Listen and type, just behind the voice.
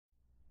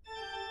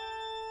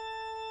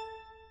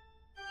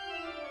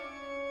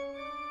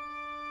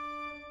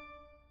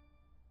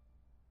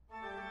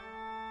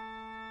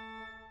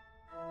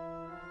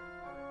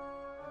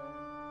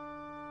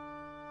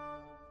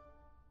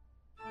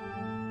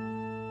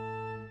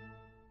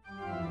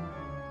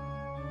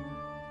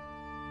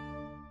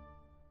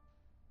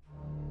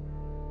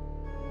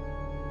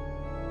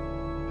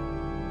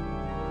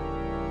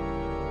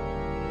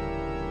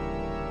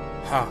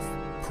Half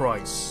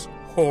Price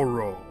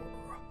Horror.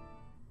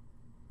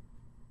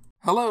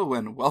 Hello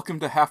and welcome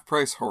to Half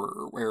Price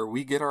Horror, where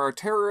we get our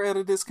terror at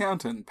a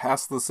discount and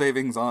pass the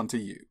savings on to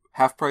you.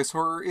 Half Price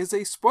Horror is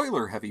a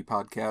spoiler-heavy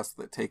podcast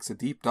that takes a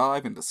deep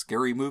dive into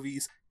scary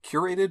movies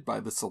curated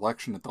by the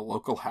selection at the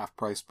local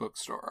half-price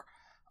bookstore.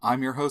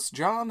 I'm your host,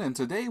 John, and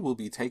today we'll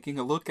be taking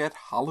a look at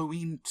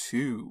Halloween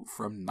 2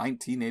 from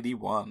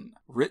 1981.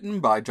 Written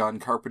by John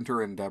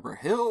Carpenter and Deborah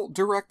Hill,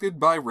 directed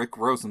by Rick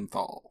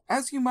Rosenthal.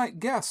 As you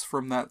might guess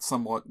from that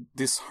somewhat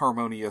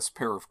disharmonious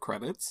pair of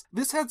credits,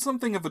 this had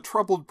something of a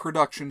troubled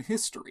production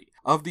history.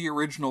 Of the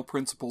original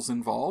principals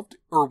involved,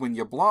 Irwin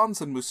Yablans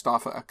and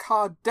Mustafa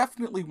Akkad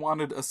definitely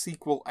wanted a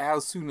sequel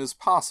as soon as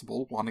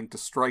possible, wanting to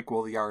strike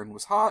while the iron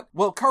was hot,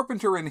 while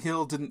Carpenter and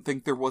Hill didn't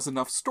think there was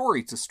enough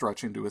story to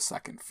stretch into a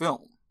second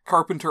film.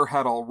 Carpenter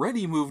had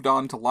already moved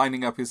on to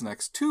lining up his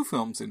next two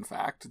films, in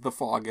fact, The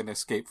Fog and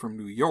Escape from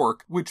New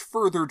York, which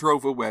further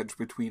drove a wedge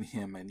between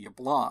him and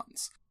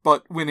Yablans.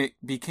 But when it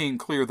became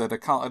clear that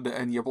Akkad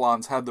and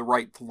Yablans had the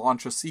right to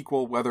launch a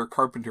sequel whether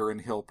Carpenter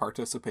and Hill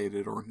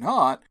participated or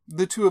not,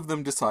 the two of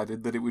them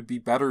decided that it would be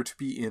better to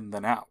be in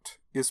than out.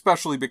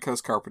 Especially because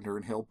Carpenter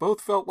and Hill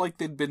both felt like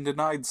they'd been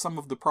denied some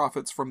of the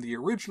profits from the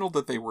original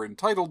that they were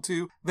entitled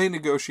to, they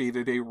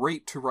negotiated a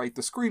rate to write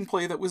the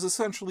screenplay that was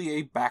essentially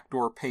a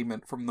backdoor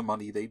payment from the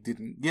money they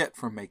didn't get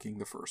from making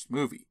the first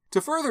movie.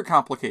 To further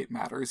complicate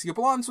matters,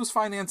 Yablans was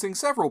financing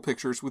several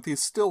pictures with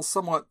his still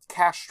somewhat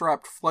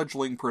cash-strapped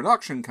fledgling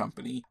production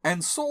company,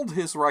 and sold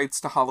his rights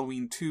to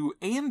Halloween 2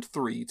 and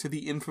 3 to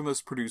the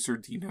infamous producer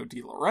Dino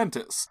De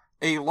Laurentiis,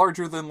 a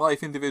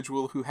larger-than-life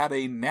individual who had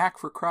a knack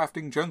for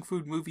crafting junk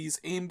food movies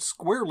aimed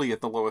squarely at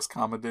the lowest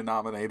common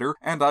denominator,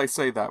 and I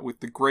say that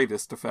with the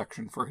greatest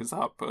affection for his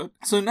output.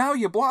 So now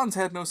Yablans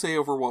had no say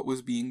over what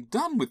was being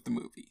done with the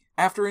movie.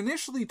 After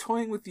initially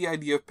toying with the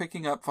idea of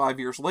picking up 5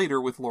 years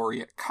later with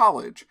Laurie at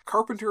college,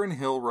 Carpenter and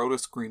Hill wrote a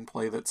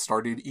screenplay that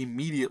started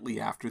immediately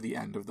after the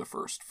end of the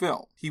first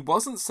film. He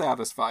wasn't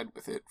satisfied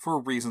with it, for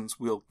reasons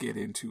we'll get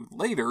into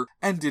later,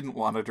 and didn't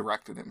want to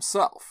direct it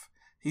himself.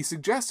 He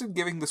suggested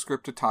giving the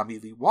script to Tommy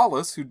Lee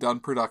Wallace, who'd done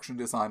production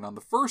design on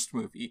the first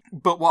movie,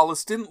 but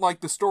Wallace didn't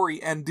like the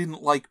story and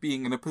didn't like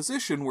being in a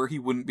position where he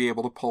wouldn't be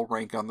able to pull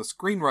rank on the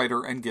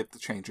screenwriter and get the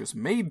changes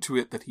made to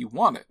it that he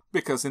wanted,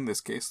 because in this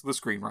case, the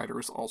screenwriter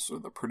is also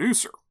the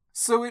producer.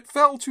 So it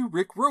fell to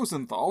Rick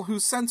Rosenthal,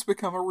 who's since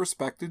become a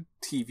respected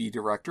TV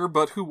director,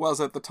 but who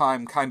was at the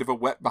time kind of a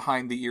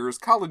wet-behind-the-ears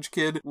college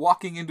kid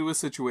walking into a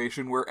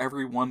situation where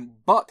everyone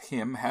but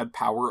him had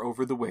power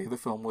over the way the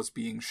film was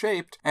being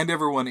shaped, and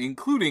everyone,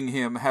 including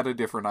him, had a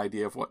different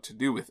idea of what to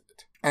do with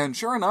it. And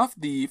sure enough,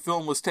 the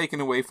film was taken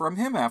away from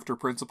him after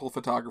principal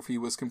photography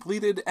was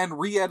completed and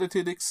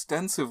re-edited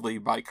extensively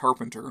by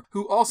Carpenter,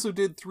 who also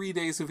did 3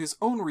 days of his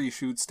own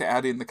reshoots to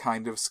add in the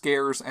kind of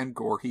scares and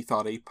gore he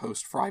thought a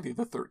post-Friday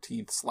the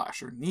 13th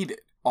slasher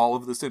needed. All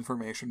of this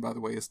information, by the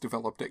way, is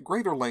developed at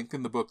greater length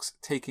in the books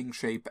Taking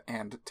Shape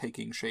and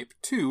Taking Shape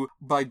 2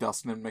 by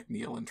Dustin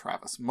McNeil and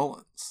Travis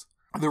Mullins.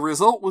 The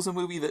result was a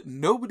movie that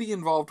nobody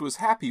involved was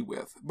happy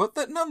with, but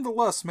that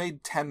nonetheless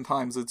made 10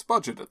 times its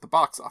budget at the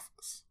box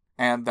office.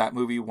 And that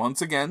movie once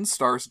again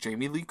stars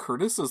Jamie Lee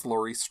Curtis as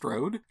Laurie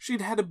Strode.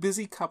 She'd had a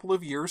busy couple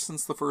of years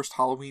since the first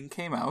Halloween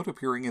came out,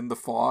 appearing in The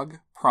Fog,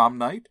 Prom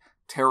Night,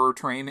 Terror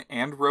Train,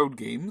 and Road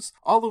Games,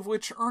 all of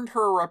which earned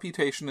her a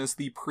reputation as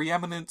the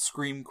preeminent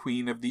scream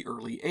queen of the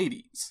early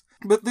 80s.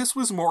 But this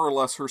was more or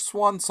less her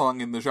swan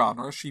song in the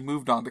genre. She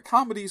moved on to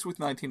comedies with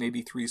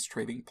 1983's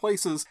Trading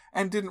Places,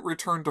 and didn't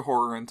return to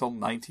horror until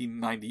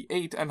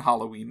 1998 and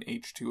Halloween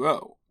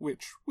H2O,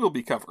 which we'll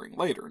be covering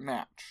later,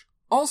 Natch.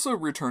 Also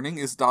returning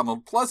is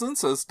Donald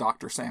Pleasance as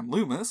Dr. Sam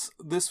Loomis.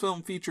 This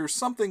film features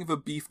something of a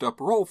beefed-up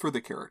role for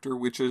the character,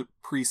 which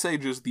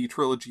presages the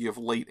trilogy of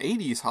late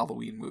 80s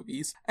Halloween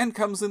movies, and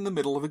comes in the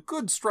middle of a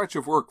good stretch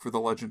of work for the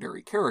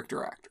legendary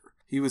character actor.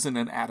 He was in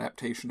an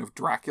adaptation of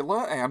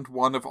Dracula and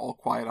one of All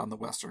Quiet on the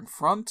Western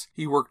Front.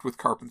 He worked with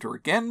Carpenter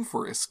again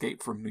for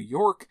Escape from New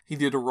York. He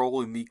did a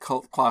role in the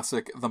cult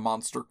classic The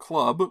Monster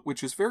Club,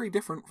 which is very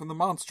different from The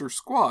Monster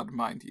Squad,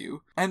 mind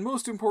you. And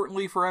most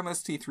importantly for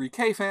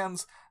MST3K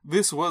fans,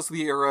 this was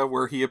the era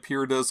where he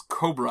appeared as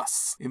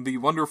Cobras in the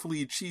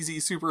wonderfully cheesy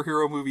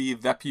superhero movie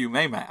The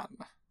Pume Man.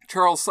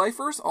 Charles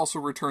Cyphers also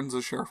returns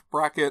as Sheriff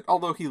Brackett,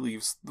 although he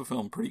leaves the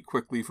film pretty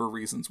quickly for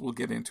reasons we'll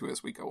get into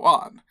as we go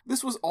on.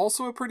 This was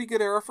also a pretty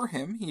good era for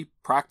him. He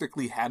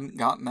practically hadn't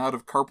gotten out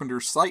of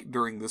Carpenter's sight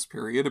during this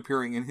period,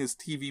 appearing in his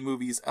TV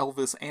movies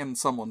Elvis and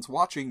Someone's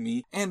Watching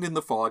Me, and in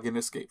The Fog and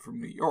Escape from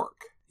New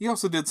York. He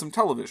also did some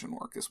television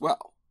work as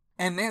well.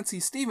 And Nancy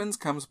Stevens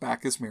comes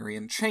back as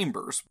Marion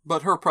Chambers,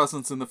 but her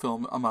presence in the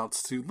film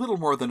amounts to little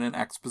more than an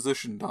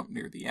exposition dump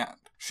near the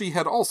end. She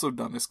had also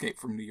done Escape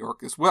from New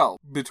York as well,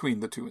 between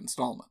the two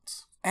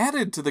installments.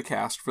 Added to the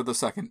cast for the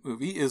second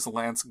movie is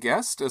Lance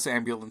Guest as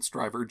ambulance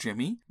driver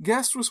Jimmy.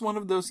 Guest was one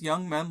of those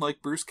young men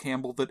like Bruce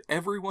Campbell that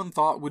everyone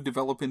thought would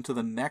develop into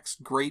the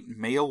next great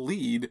male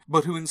lead,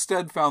 but who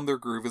instead found their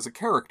groove as a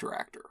character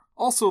actor.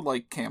 Also,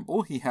 like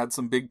Campbell, he had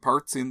some big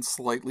parts in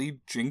slightly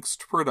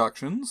jinxed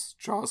productions,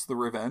 Jaws the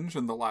Revenge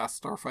and The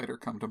Last Starfighter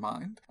come to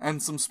mind,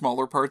 and some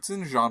smaller parts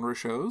in genre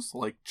shows,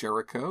 like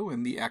Jericho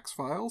and The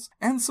X-Files,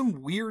 and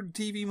some weird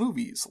TV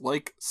movies,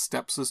 like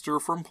Stepsister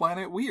from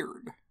Planet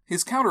Weird.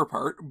 His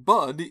counterpart,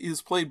 Bud,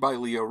 is played by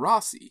Leo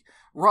Rossi.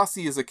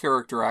 Rossi is a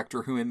character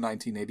actor who in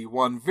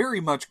 1981 very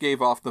much gave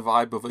off the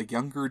vibe of a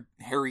younger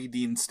Harry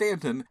Dean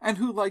Stanton, and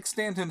who, like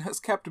Stanton, has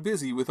kept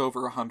busy with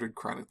over 100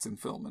 credits in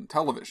film and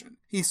television.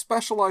 He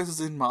specializes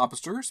in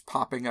mobsters,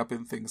 popping up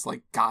in things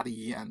like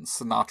Gotti and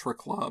Sinatra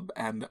Club,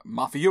 and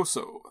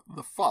Mafioso,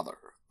 the father,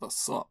 the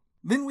son.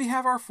 Then we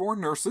have our 4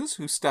 nurses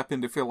who step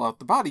in to fill out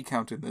the body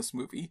count in this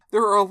movie.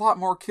 There are a lot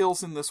more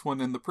kills in this one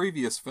than the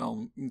previous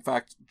film, in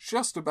fact,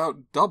 just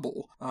about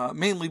double,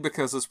 mainly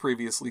because, as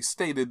previously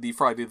stated, the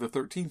Friday the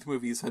 13th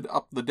movies had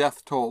upped the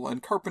death toll,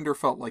 and Carpenter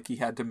felt like he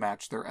had to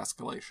match their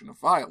escalation of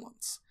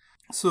violence.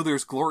 So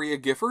there's Gloria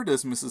Gifford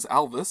as Mrs.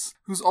 Alvis,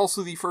 who's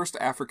also the first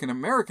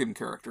African-American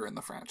character in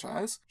the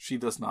franchise. She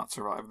does not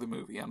survive the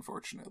movie,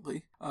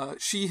 unfortunately.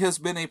 She has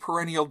been a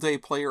perennial day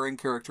player and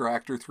character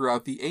actor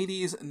throughout the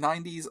 80s,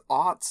 90s,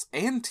 aughts,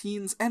 and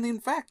teens, and in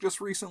fact just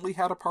recently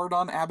had a part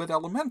on Abbott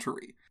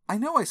Elementary. I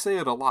know I say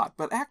it a lot,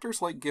 but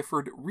actors like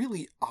Gifford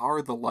really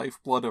are the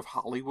lifeblood of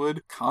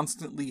Hollywood,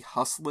 constantly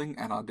hustling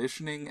and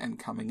auditioning and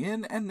coming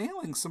in and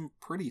nailing some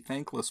pretty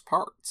thankless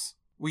parts.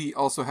 We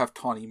also have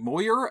Tawny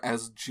Moyer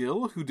as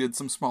Jill, who did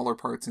some smaller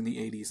parts in the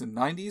 80s and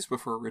 90s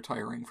before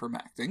retiring from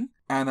acting.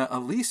 Anna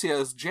Alicia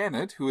as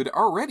Janet, who had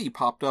already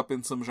popped up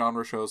in some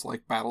genre shows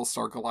like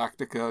Battlestar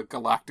Galactica,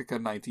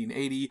 Galactica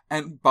 1980,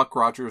 and Buck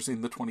Rogers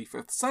in the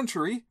 25th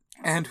Century,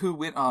 and who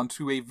went on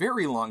to a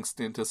very long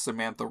stint as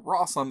Samantha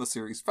Ross on the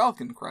series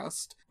Falcon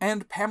Crest,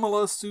 and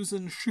Pamela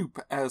Susan Shoop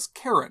as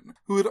Karen,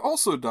 who had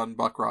also done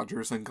Buck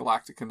Rogers in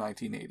Galactica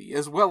 1980,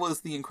 as well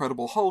as The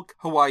Incredible Hulk,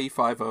 Hawaii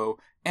Five-0,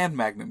 and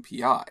Magnum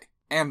P.I.,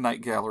 and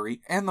Night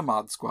Gallery, and The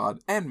Mod Squad,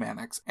 and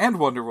Mannix, and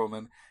Wonder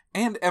Woman,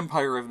 and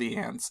Empire of the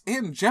Ants,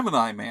 and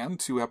Gemini Man,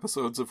 2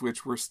 episodes of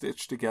which were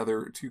stitched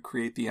together to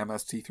create the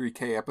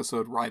MST3K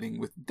episode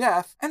Riding with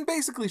Death, and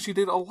basically she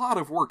did a lot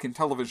of work in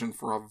television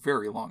for a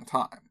very long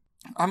time.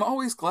 I'm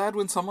always glad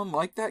when someone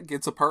like that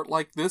gets a part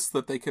like this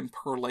that they can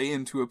parlay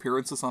into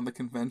appearances on the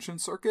convention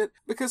circuit,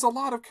 because a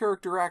lot of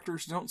character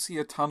actors don't see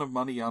a ton of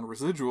money on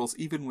residuals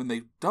even when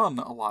they've done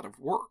a lot of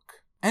work.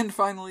 And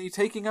finally,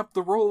 taking up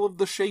the role of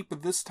the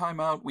Shape this time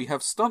out, we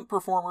have stunt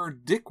performer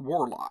Dick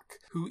Warlock,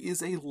 who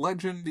is a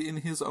legend in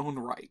his own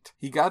right.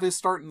 He got his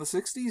start in the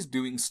 60s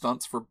doing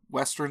stunts for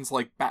westerns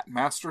like Bat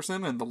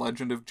Masterson and The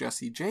Legend of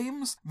Jesse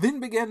James, then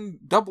began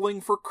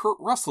doubling for Kurt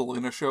Russell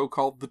in a show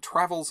called The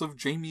Travels of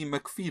Jamie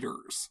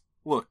McFeeters.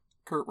 Look,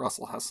 Kurt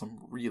Russell has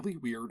some really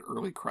weird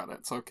early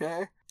credits,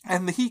 okay?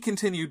 And he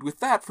continued with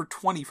that for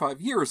 25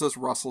 years as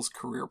Russell's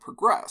career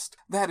progressed.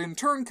 That in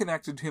turn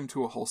connected him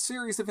to a whole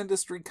series of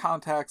industry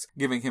contacts,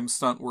 giving him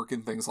stunt work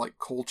in things like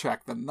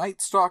Kolchak the Night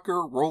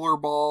Stalker,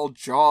 Rollerball,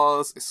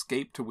 Jaws,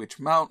 Escape to Witch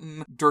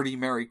Mountain, Dirty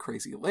Mary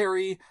Crazy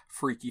Larry,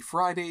 Freaky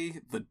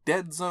Friday, The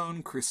Dead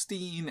Zone,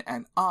 Christine,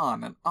 and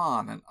on and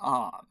on and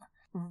on.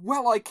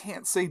 Well, I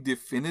can't say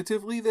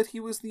definitively that he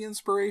was the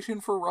inspiration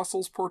for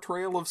Russell's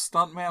portrayal of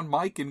Stuntman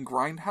Mike in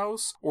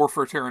Grindhouse, or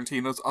for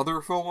Tarantino's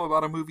other film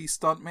about a movie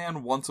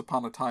stuntman, Once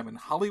Upon a Time in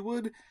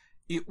Hollywood.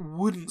 It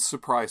wouldn't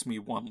surprise me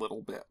one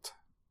little bit.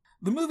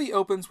 The movie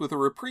opens with a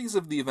reprise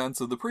of the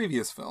events of the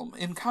previous film,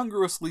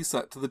 incongruously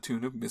set to the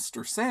tune of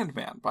Mr.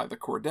 Sandman by the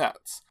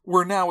Chordettes.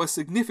 We're now a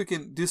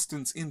significant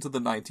distance into the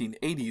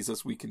 1980s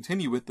as we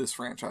continue with this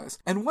franchise,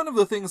 and one of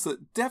the things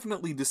that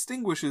definitely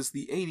distinguishes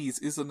the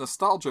 80s is a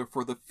nostalgia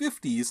for the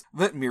 50s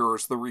that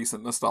mirrors the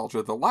recent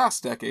nostalgia the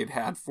last decade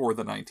had for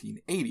the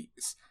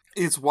 1980s.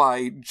 It's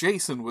why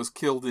Jason was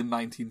killed in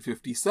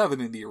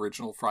 1957 in the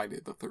original Friday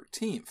the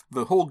 13th.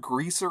 The whole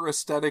greaser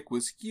aesthetic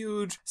was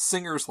huge,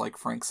 singers like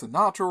Frank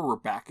Sinatra were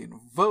back in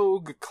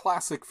vogue,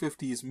 classic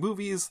 50s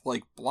movies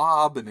like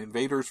Blob and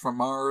Invaders from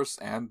Mars,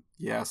 and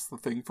yes, The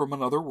Thing from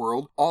Another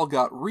World, all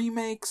got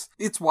remakes.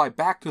 It's why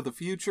Back to the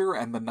Future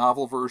and the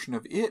novel version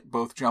of It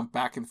both jump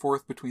back and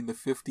forth between the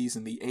 50s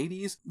and the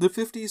 80s. The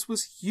 50s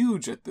was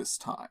huge at this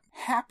time.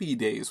 Happy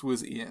Days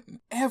was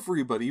in.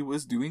 Everybody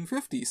was doing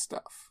 50s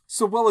stuff.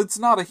 So while it's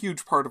not a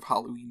huge part of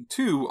Halloween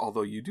 2,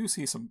 although you do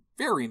see some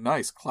very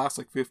nice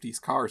classic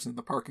 50s cars in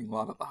the parking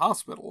lot at the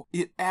hospital,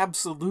 it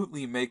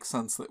absolutely makes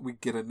sense that we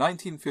get a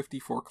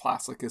 1954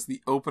 classic as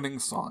the opening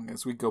song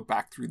as we go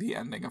back through the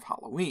ending of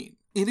Halloween.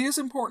 It is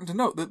important to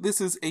note that this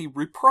is a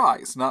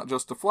reprise, not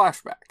just a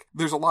flashback.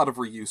 There's a lot of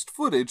reused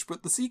footage,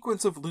 but the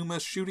sequence of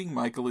Loomis shooting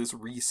Michael is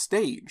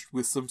restaged,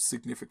 with some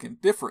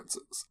significant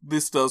differences.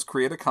 This does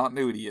create a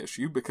continuity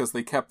issue, because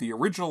they kept the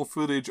original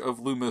footage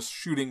of Loomis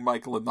shooting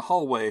Michael in the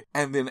hallway,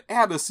 and then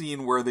add a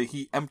scene where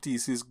he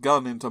empties his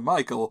gun into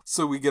Michael,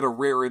 so we get a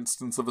rare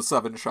instance of a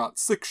 7-shot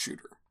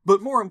 6-shooter.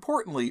 But more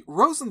importantly,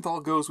 Rosenthal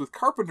goes with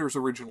Carpenter's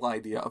original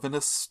idea of an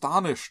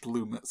astonished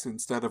Loomis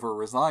instead of a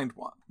resigned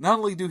one. Not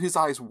only do his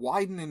eyes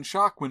widen in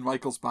shock when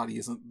Michael's body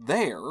isn't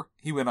there,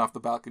 he went off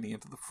the balcony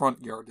into the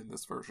front yard in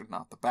this version,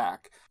 not the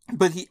back,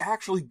 but he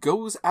actually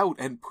goes out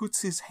and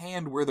puts his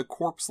hand where the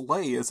corpse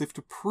lay as if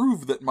to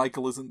prove that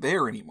Michael isn't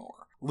there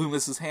anymore.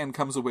 Loomis's hand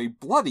comes away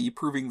bloody,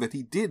 proving that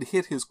he did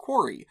hit his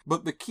quarry,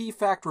 but the key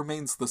fact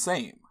remains the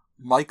same.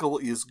 Michael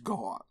is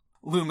gone.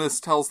 Loomis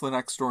tells the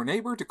next-door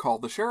neighbor to call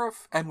the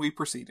sheriff, and we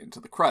proceed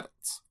into the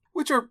credits,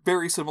 which are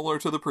very similar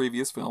to the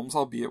previous films,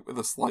 albeit with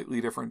a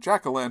slightly different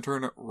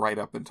jack-o'-lantern right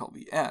up until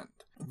the end.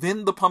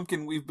 Then the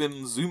pumpkin we've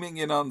been zooming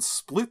in on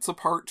splits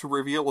apart to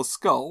reveal a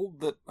skull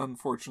that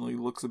unfortunately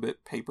looks a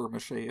bit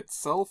papier-mâché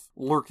itself,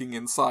 lurking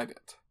inside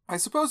it. I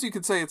suppose you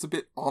could say it's a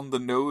bit on the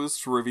nose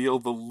to reveal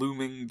the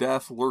looming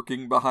death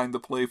lurking behind the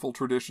playful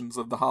traditions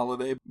of the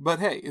holiday, but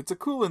hey, it's a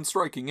cool and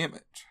striking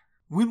image.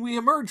 When we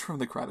emerge from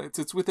the credits,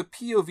 it's with a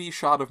POV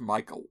shot of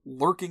Michael,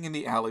 lurking in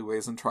the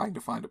alleyways and trying to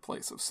find a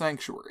place of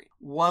sanctuary.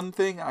 One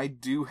thing I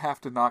do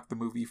have to knock the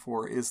movie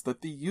for is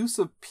that the use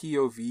of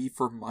POV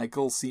for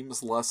Michael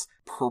seems less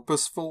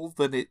purposeful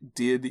than it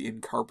did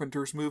in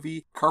Carpenter's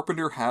movie.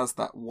 Carpenter has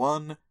that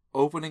one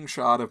opening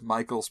shot of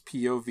Michael's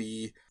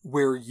POV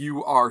where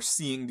you are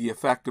seeing the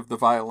effect of the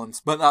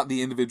violence, but not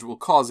the individual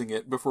causing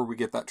it, before we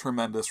get that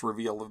tremendous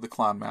reveal of the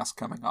clown mask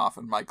coming off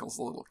and Michael's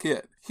a little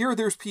kid. Here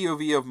there's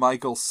POV of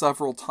Michael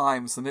several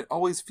times, and it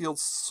always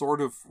feels sort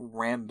of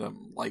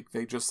random, like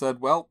they just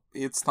said, well,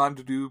 it's time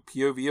to do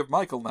POV of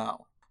Michael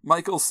now.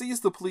 Michael sees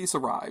the police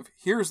arrive,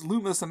 hears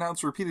Loomis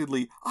announce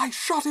repeatedly, "I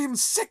shot him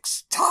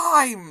 6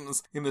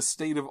 times!" in a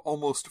state of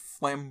almost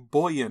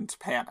flamboyant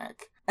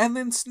panic, and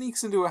then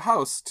sneaks into a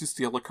house to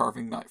steal a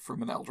carving knife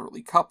from an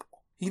elderly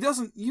couple. He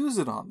doesn't use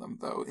it on them,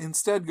 though,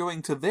 instead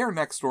going to their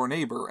next-door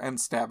neighbor and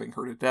stabbing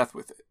her to death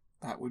with it.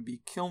 That would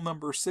be kill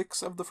number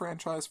 6 of the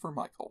franchise for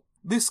Michael.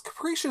 This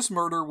capricious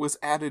murder was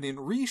added in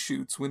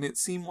reshoots when it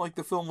seemed like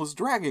the film was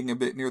dragging a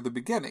bit near the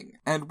beginning,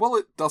 and while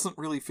it doesn't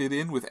really fit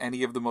in with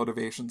any of the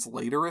motivations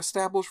later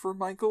established for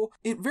Michael,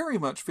 it very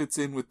much fits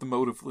in with the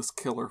motiveless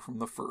killer from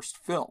the first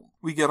film.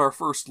 We get our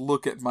first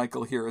look at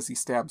Michael here as he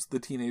stabs the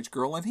teenage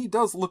girl, and he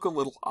does look a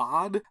little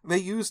odd. They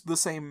used the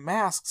same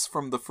masks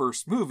from the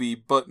first movie,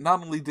 but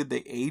not only did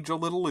they age a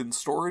little in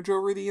storage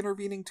over the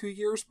intervening 2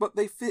 years, but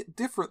they fit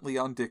differently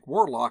on Dick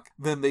Warlock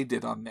than they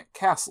did on Nick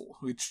Castle,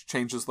 which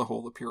changes the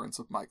whole appearance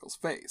of Michael's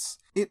face.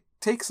 It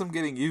takes some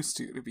getting used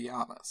to be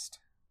honest.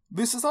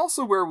 This is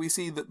also where we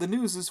see that the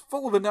news is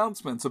full of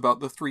announcements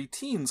about the 3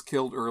 teens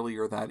killed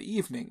earlier that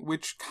evening,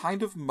 which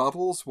kind of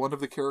muddles one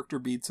of the character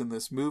beats in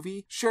this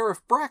movie.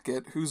 Sheriff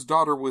Brackett, whose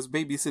daughter was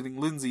babysitting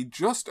Lindsay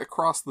just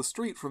across the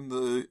street from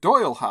the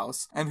Doyle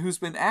house, and who's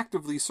been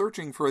actively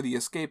searching for the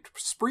escaped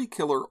spree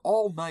killer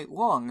all night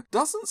long,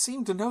 doesn't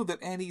seem to know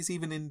that Annie's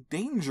even in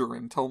danger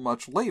until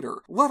much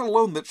later, let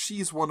alone that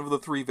she's one of the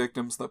 3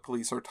 victims that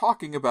police are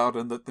talking about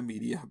and that the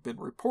media have been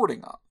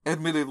reporting on.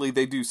 Admittedly,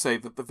 they do say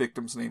that the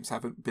victims' names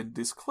haven't been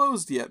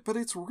disclosed yet, but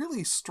it's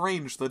really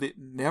strange that it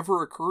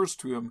never occurs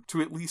to him to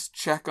at least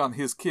check on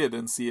his kid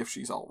and see if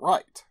she's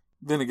alright.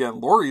 Then again,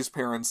 Laurie's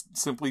parents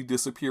simply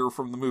disappear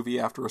from the movie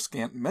after a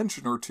scant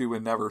mention or 2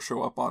 and never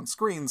show up on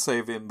screen,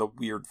 save in the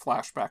weird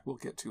flashback we'll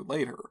get to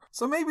later.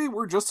 So maybe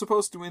we're just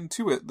supposed to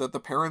intuit that the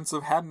parents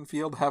of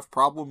Haddonfield have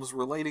problems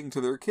relating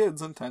to their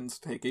kids and tend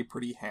to take a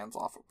pretty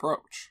hands-off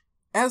approach.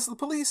 As the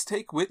police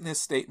take witness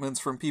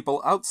statements from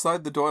people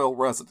outside the Doyle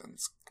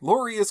residence,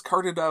 Laurie is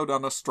carted out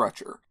on a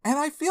stretcher. And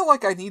I feel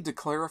like I need to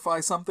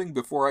clarify something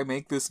before I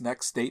make this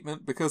next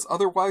statement, because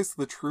otherwise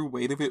the true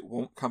weight of it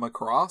won't come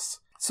across.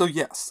 So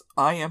yes,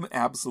 I am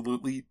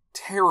absolutely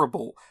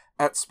terrible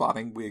at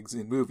spotting wigs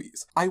in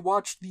movies. I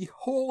watched the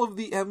whole of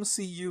the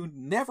MCU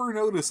never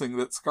noticing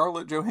that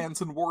Scarlett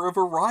Johansson wore a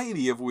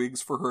variety of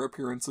wigs for her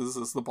appearances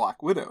as the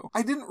Black Widow.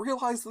 I didn't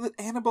realize that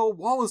Annabelle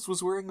Wallis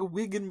was wearing a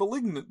wig in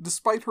Malignant,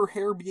 despite her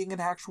hair being an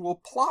actual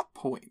plot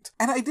point.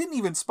 And I didn't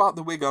even spot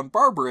the wig on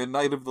Barbara in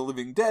Night of the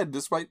Living Dead,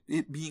 despite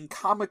it being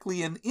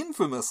comically and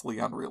infamously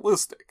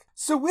unrealistic.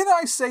 So when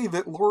I say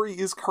that Laurie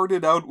is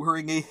carted out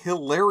wearing a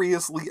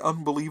hilariously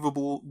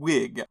unbelievable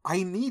wig,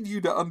 I need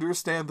you to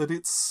understand that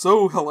it's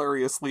so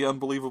hilariously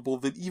unbelievable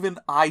that even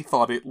I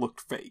thought it looked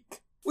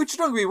fake. Which,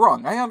 don't get me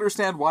wrong, I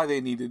understand why they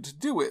needed to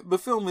do it. The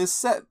film is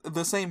set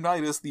the same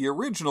night as the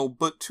original,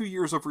 but 2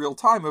 years of real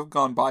time have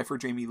gone by for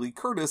Jamie Lee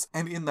Curtis,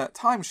 and in that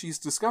time she's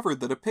discovered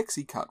that a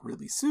pixie cut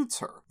really suits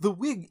her. The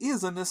wig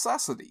is a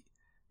necessity.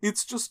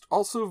 It's just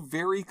also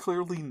very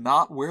clearly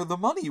not where the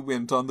money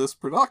went on this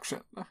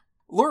production.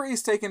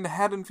 Laurie's taken to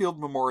Haddonfield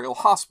Memorial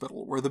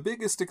Hospital, where the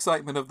biggest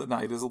excitement of the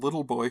night is a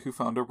little boy who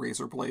found a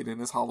razor blade in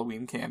his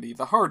Halloween candy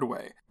the hard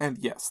way. And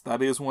yes,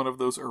 that is one of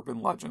those urban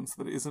legends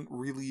that isn't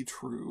really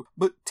true,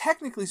 but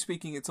technically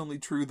speaking it's only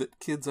true that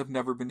kids have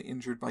never been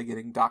injured by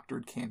getting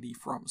doctored candy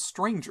from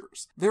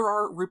strangers. There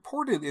are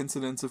reported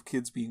incidents of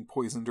kids being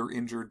poisoned or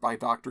injured by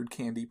doctored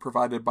candy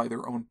provided by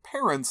their own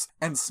parents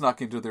and snuck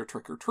into their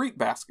trick-or-treat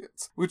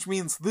baskets, which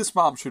means this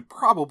mom should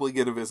probably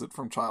get a visit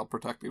from Child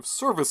Protective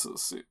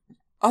Services soon.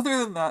 Other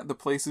than that, the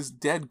place is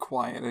dead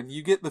quiet, and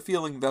you get the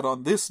feeling that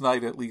on this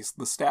night at least,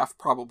 the staff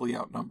probably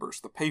outnumbers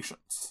the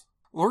patients.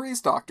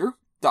 Laurie's doctor,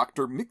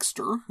 Dr.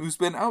 Mixter, who's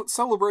been out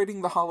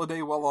celebrating the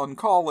holiday while on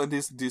call and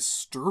is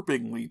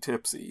disturbingly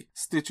tipsy,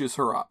 stitches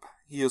her up.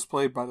 He is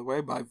played, by the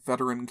way, by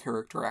veteran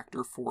character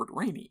actor Ford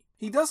Rainey.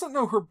 He doesn't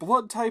know her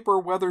blood type or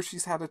whether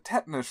she's had a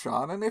tetanus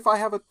shot, and if I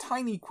have a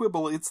tiny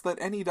quibble, it's that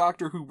any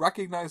doctor who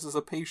recognizes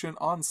a patient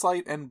on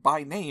site and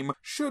by name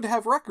should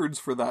have records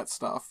for that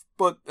stuff.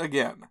 But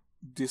again,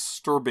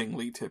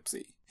 disturbingly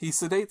tipsy. He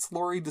sedates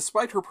Laurie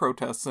despite her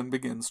protests and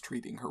begins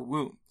treating her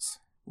wounds.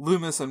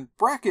 Loomis and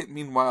Brackett,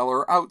 meanwhile,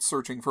 are out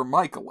searching for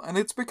Michael, and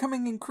it's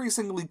becoming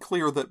increasingly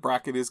clear that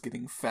Brackett is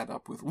getting fed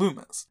up with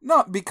Loomis.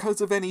 Not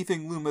because of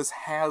anything Loomis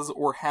has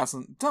or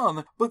hasn't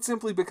done, but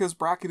simply because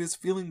Brackett is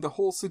feeling the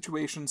whole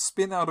situation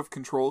spin out of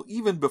control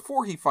even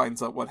before he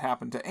finds out what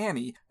happened to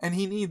Annie, and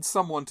he needs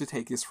someone to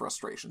take his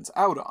frustrations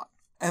out on.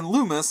 And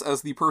Loomis,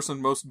 as the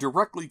person most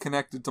directly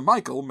connected to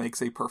Michael,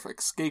 makes a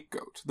perfect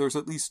scapegoat. There's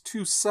at least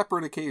 2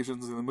 separate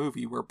occasions in the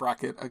movie where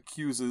Brackett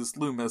accuses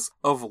Loomis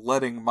of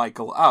letting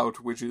Michael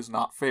out, which is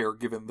not fair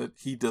given that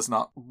he does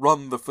not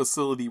run the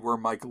facility where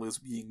Michael is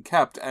being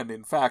kept, and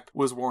in fact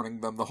was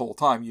warning them the whole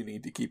time you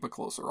need to keep a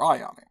closer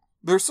eye on him.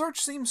 Their search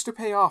seems to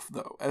pay off,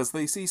 though, as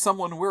they see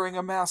someone wearing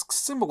a mask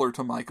similar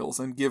to Michael's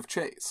and give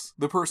chase.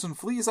 The person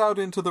flees out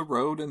into the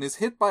road and is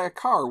hit by a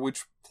car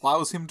which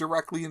plows him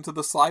directly into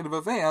the side of a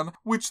van,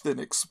 which then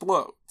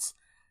explodes.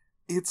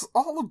 It's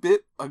all a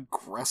bit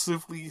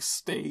aggressively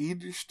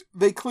staged.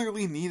 They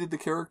clearly needed the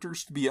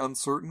characters to be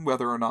uncertain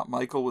whether or not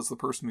Michael was the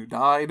person who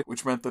died,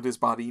 which meant that his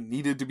body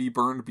needed to be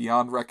burned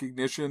beyond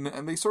recognition,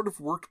 and they sort of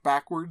worked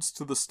backwards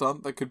to the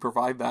stunt that could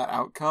provide that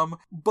outcome.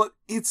 But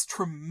it's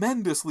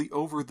tremendously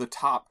over the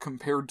top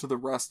compared to the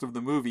rest of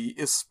the movie,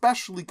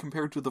 especially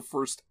compared to the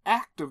first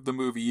act of the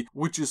movie,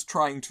 which is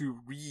trying to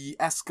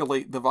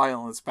re-escalate the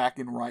violence back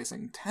in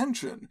rising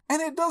tension.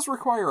 And it does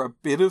require a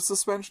bit of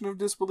suspension of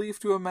disbelief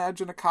to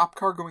imagine a cop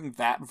car going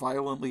that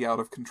violently out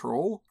of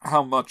control.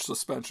 How much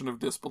suspension of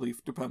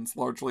disbelief depends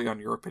largely on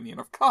your opinion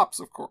of cops,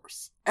 of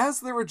course.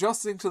 As they're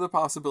adjusting to the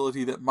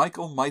possibility that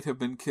Michael might have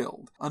been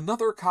killed,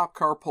 another cop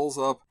car pulls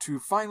up to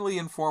finally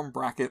inform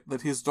Brackett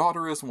that his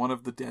daughter is one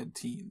of the dead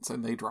teens,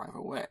 and they drive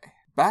away.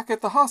 Back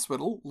at the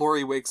hospital,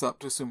 Laurie wakes up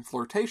to some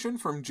flirtation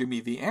from Jimmy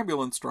the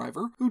ambulance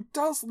driver, who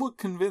does look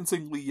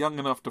convincingly young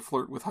enough to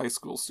flirt with high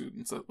school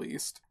students at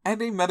least,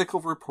 and a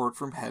medical report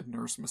from head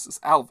nurse Mrs.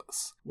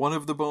 Alvis. One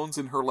of the bones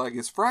in her leg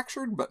is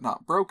fractured but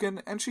not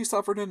broken, and she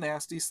suffered a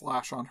nasty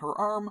slash on her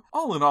arm.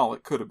 All in all,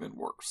 it could have been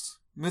worse.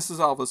 Mrs.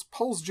 Alvis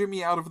pulls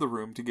Jimmy out of the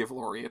room to give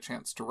Laurie a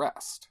chance to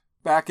rest.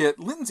 Back at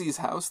Lindsay's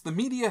house, the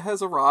media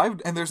has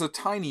arrived, and there's a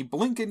tiny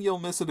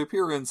blink-and-you'll-miss-it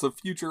appearance of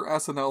future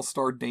SNL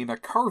star Dana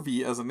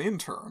Carvey as an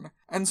intern,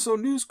 and so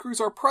news crews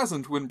are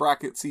present when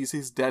Brackett sees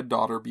his dead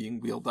daughter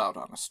being wheeled out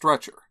on a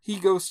stretcher. He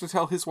goes to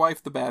tell his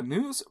wife the bad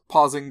news,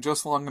 pausing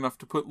just long enough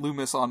to put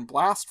Loomis on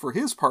blast for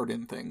his part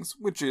in things,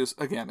 which is,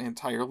 again,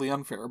 entirely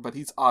unfair, but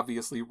he's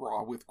obviously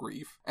raw with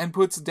grief, and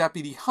puts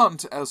Deputy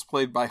Hunt, as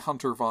played by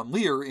Hunter Von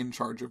Leer, in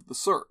charge of the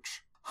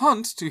search.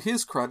 Hunt, to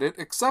his credit,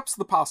 accepts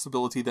the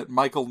possibility that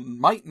Michael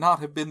might not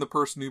have been the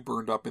person who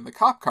burned up in the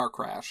cop car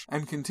crash,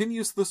 and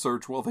continues the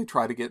search while they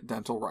try to get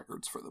dental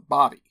records for the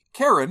body.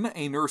 Karen,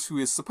 a nurse who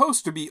is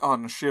supposed to be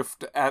on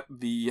shift at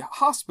the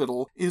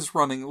hospital, is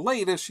running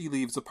late as she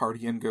leaves a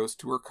party and goes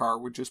to her car,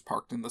 which is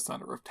parked in the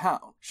center of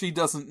town. She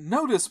doesn't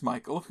notice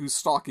Michael, who's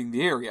stalking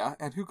the area,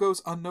 and who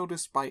goes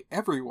unnoticed by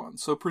everyone,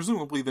 so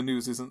presumably the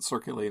news isn't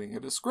circulating a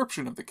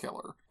description of the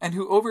killer, and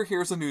who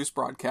overhears a news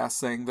broadcast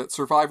saying that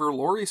survivor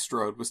Laurie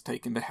Strode was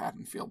taken to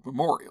Haddonfield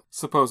Memorial.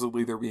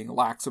 Supposedly they're being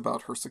lax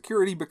about her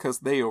security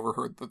because they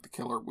overheard that the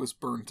killer was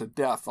burned to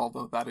death,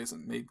 although that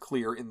isn't made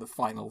clear in the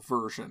final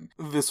version.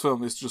 This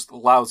film is just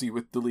lousy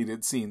with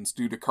deleted scenes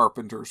due to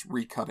Carpenter's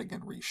recutting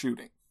and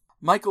reshooting.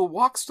 Michael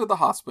walks to the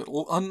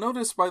hospital,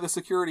 unnoticed by the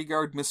security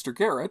guard Mr.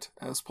 Garrett,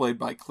 as played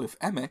by Cliff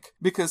Emick,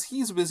 because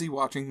he's busy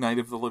watching Night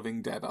of the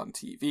Living Dead on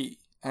TV.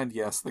 And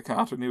yes, the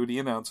continuity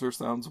announcer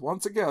sounds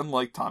once again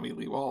like Tommy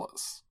Lee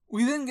Wallace.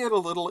 We then get a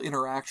little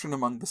interaction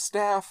among the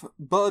staff.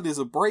 Bud is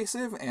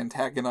abrasive,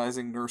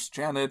 antagonizing Nurse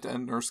Janet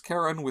and Nurse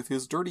Karen with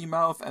his dirty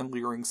mouth and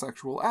leering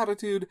sexual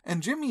attitude,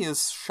 and Jimmy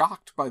is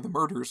shocked by the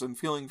murders and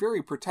feeling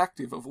very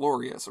protective of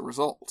Laurie as a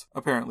result.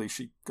 Apparently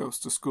she goes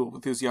to school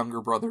with his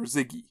younger brother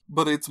Ziggy.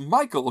 But it's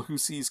Michael who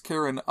sees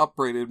Karen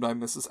upbraided by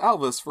Mrs.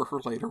 Alvis for her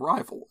late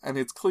arrival, and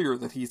it's clear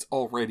that he's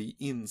already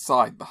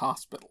inside the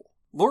hospital.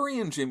 Laurie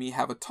and Jimmy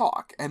have a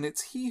talk, and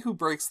it's he who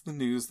breaks the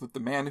news that the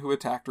man who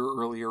attacked her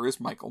earlier is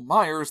Michael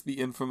Myers, the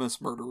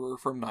infamous murderer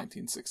from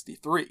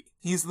 1963.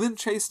 He's then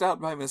chased out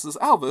by Mrs.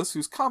 Alvis,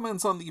 whose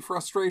comments on the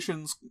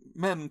frustrations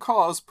men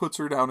cause puts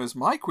her down as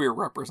my queer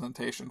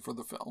representation for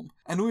the film,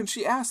 and when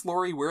she asks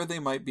Laurie where they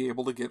might be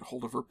able to get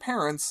hold of her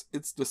parents,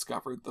 it's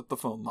discovered that the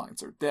phone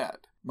lines are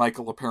dead.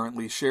 Michael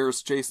apparently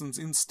shares Jason's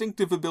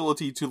instinctive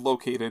ability to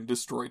locate and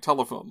destroy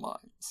telephone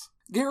lines.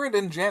 Garrett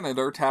and Janet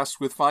are tasked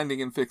with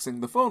finding and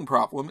fixing the phone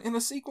problem in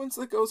a sequence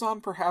that goes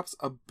on perhaps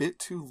a bit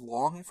too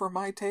long for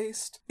my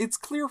taste. It's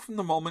clear from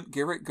the moment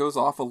Garrett goes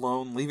off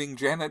alone, leaving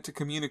Janet to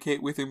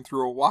communicate with him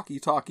through a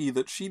walkie-talkie,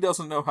 that she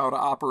doesn't know how to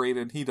operate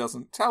and he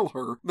doesn't tell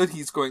her that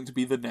he's going to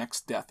be the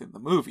next death in the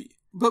movie.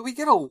 But we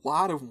get a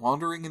lot of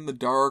wandering in the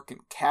dark,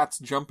 and cats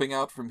jumping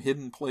out from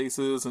hidden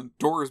places, and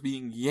doors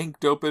being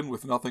yanked open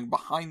with nothing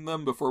behind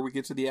them before we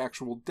get to the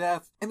actual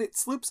death, and it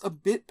slips a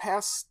bit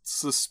past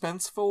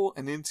suspenseful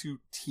and into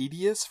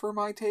tedious for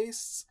my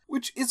tastes,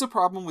 which is a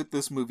problem with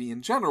this movie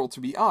in general, to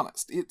be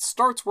honest. It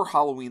starts where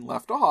Halloween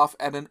left off,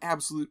 at an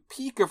absolute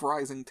peak of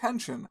rising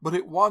tension, but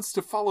it wants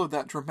to follow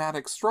that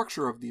dramatic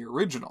structure of the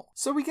original.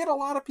 So we get a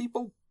lot of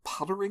people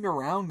puttering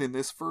around in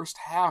this first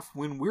half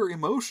when we're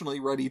emotionally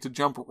ready to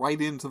jump right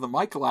into the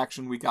Michael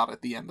action we got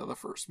at the end of the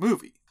first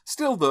movie.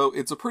 Still, though,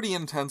 it's a pretty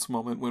intense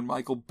moment when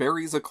Michael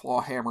buries a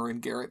claw hammer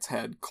in Garrett's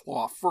head,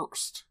 claw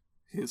first,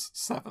 his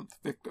 7th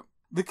victim.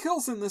 The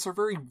kills in this are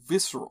very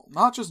visceral,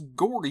 not just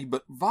gory,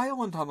 but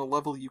violent on a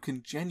level you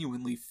can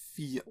genuinely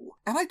feel.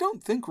 And I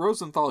don't think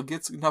Rosenthal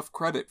gets enough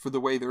credit for the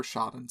way they're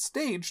shot and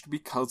staged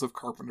because of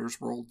Carpenter's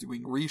role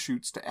doing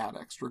reshoots to add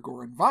extra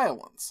gore and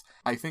violence.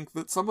 I think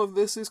that some of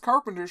this is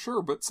Carpenter,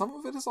 sure, but some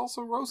of it is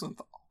also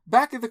Rosenthal.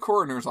 Back at the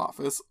coroner's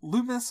office,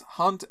 Loomis,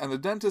 Hunt, and a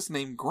dentist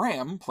named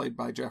Graham, played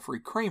by Jeffrey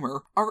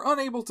Kramer, are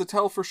unable to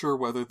tell for sure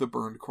whether the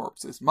burned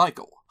corpse is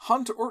Michael.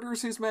 Hunt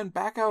orders his men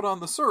back out on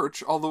the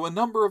search, although a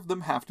number of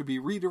them have to be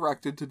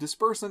redirected to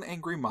disperse an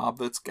angry mob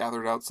that's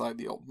gathered outside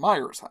the old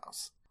Myers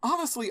house.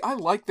 Honestly, I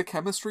like the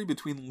chemistry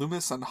between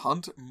Loomis and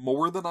Hunt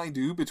more than I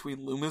do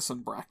between Loomis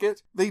and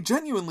Brackett. They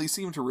genuinely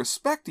seem to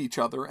respect each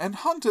other, and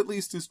Hunt at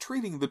least is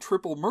treating the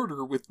triple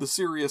murder with the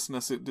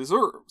seriousness it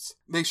deserves.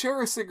 They share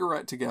a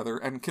cigarette together,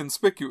 and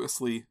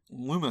conspicuously,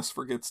 Loomis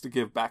forgets to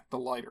give back the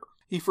lighter.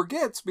 He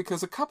forgets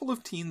because a couple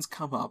of teens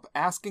come up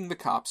asking the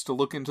cops to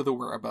look into the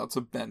whereabouts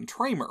of Ben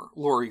Tramer,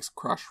 Laurie's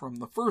crush from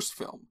the first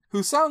film,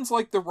 who sounds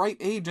like the right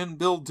age and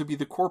build to be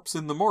the corpse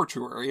in the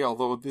mortuary,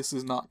 although this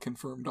is not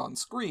confirmed on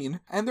screen,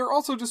 and they're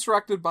also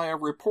distracted by a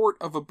report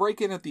of a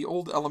break-in at the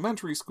old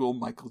elementary school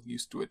Michael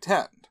used to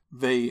attend.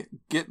 They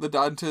get the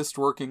dentist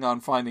working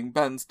on finding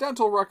Ben's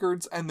dental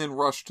records, and then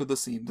rush to the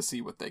scene to see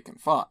what they can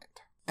find.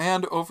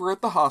 And over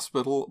at the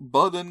hospital,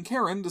 Bud and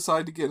Karen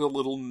decide to get a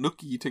little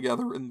nookie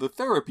together in the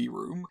therapy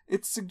room.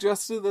 It's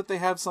suggested that they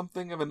have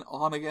something of an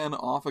on-again,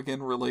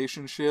 off-again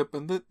relationship,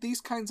 and that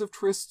these kinds of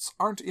trysts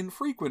aren't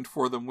infrequent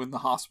for them when the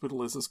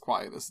hospital is as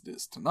quiet as it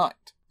is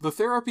tonight. The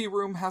therapy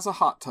room has a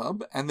hot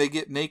tub, and they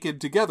get naked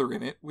together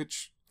in it,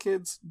 which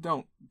kids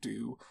don't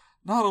do.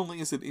 Not only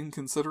is it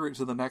inconsiderate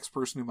to the next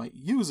person who might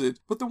use it,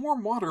 but the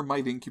warm water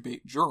might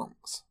incubate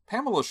germs.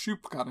 Pamela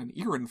Shoop got an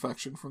ear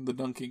infection from the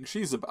dunking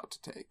she's about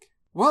to take.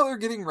 While they're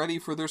getting ready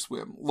for their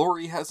swim,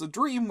 Laurie has a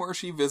dream where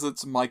she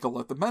visits Michael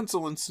at the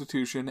mental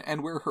institution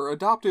and where her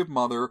adoptive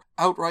mother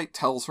outright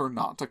tells her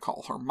not to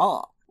call her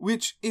mom.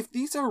 Which, if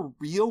these are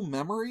real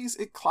memories,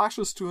 it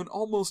clashes to an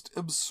almost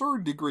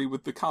absurd degree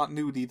with the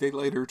continuity they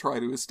later try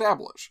to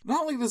establish.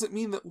 Not only does it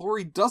mean that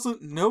Laurie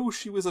doesn't know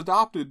she was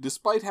adopted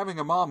despite having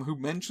a mom who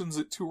mentions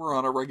it to her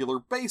on a regular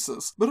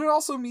basis, but it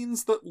also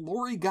means that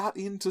Laurie got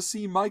in to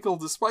see Michael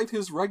despite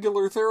his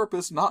regular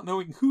therapist not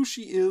knowing who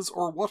she is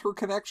or what her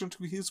connection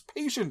to his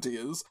patient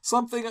is,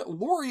 something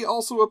Laurie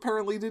also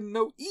apparently didn't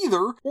know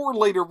either, or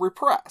later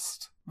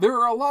repressed. There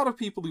are a lot of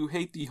people who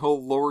hate the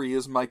whole Laurie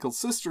is Michael's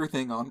sister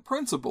thing on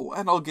principle,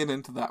 and I'll get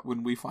into that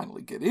when we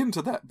finally get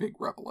into that big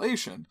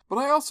revelation, but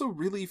I also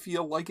really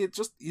feel like it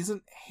just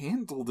isn't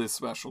handled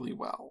especially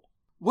well.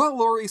 While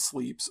Laurie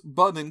sleeps,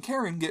 Bud and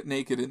Karen get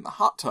naked in the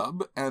hot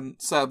tub, and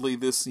sadly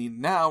this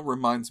scene now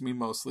reminds me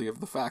mostly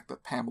of the fact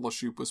that Pamela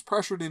Shoop was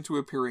pressured into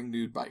appearing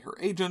nude by her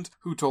agent,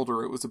 who told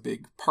her it was a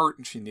big part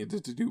and she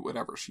needed to do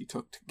whatever she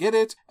took to get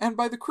it, and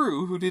by the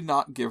crew, who did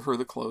not give her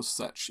the clothes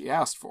set she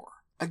asked for.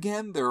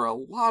 Again, there are a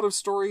lot of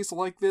stories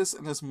like this,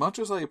 and as much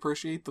as I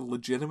appreciate the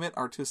legitimate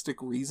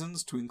artistic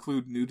reasons to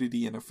include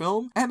nudity in a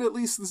film, and at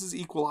least this is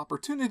equal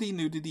opportunity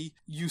nudity,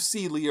 you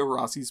see Leo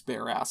Rossi's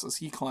bare ass as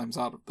he climbs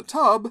out of the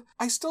tub,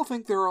 I still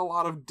think there are a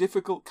lot of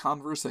difficult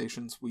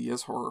conversations we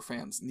as horror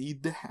fans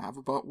need to have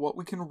about what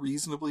we can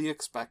reasonably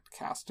expect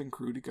cast and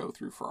crew to go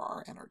through for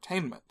our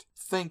entertainment.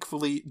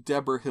 Thankfully,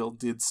 Deborah Hill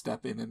did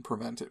step in and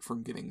prevent it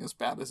from getting as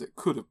bad as it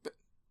could have been.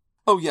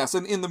 Oh yes,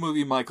 and in the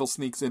movie Michael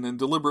sneaks in and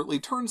deliberately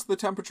turns the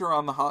temperature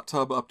on the hot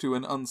tub up to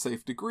an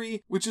unsafe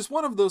degree, which is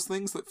one of those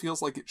things that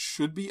feels like it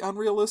should be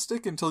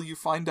unrealistic until you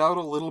find out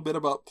a little bit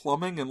about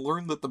plumbing and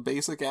learn that the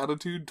basic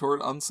attitude toward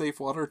unsafe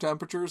water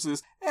temperatures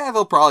is,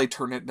 they'll probably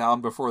turn it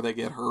down before they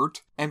get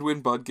hurt. And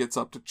when Bud gets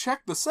up to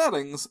check the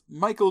settings,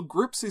 Michael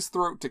grips his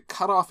throat to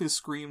cut off his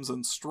screams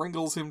and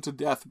strangles him to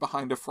death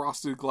behind a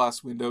frosted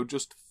glass window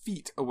just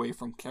feet away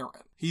from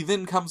Karen. He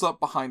then comes up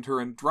behind her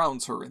and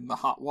drowns her in the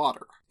hot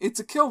water. It's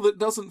a kill that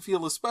doesn't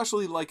feel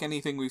especially like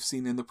anything we've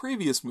seen in the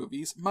previous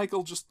movies.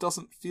 Michael just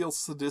doesn't feel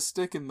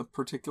sadistic in the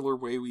particular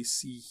way we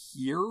see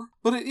here.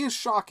 But it is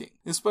shocking,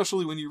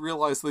 especially when you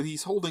realize that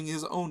he's holding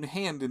his own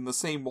hand in the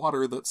same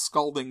water that's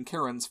scalding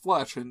Karen's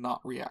flesh and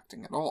not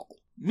reacting at all.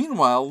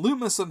 Meanwhile,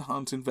 Loomis and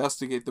Hunt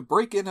investigate the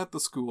break-in at the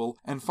school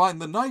and find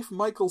the knife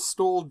Michael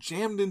stole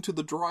jammed into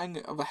the drawing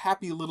of a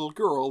happy little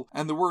girl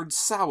and the word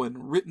Samhain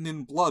written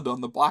in blood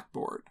on the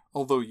blackboard,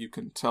 although you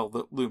can tell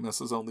that Loomis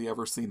has only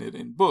ever seen it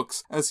in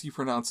books, as he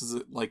pronounces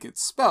it like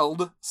it's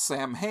spelled,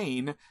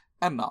 Samhain,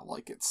 and not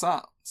like it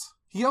sounds.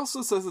 He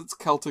also says it's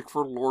Celtic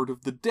for Lord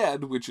of the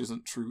Dead, which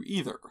isn't true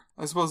either.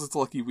 I suppose it's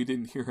lucky we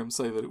didn't hear him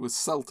say that it was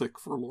Celtic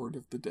for Lord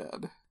of the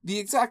Dead. The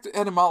exact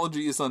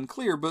etymology is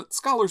unclear, but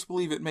scholars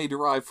believe it may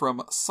derive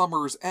from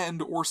Summer's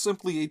End or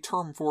simply a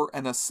term for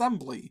an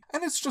assembly,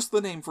 and it's just the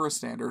name for a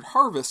standard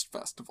harvest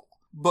festival.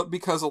 But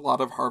because a lot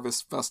of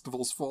harvest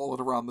festivals fall at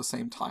around the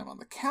same time on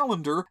the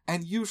calendar,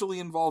 and usually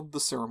involve the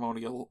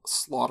ceremonial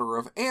slaughter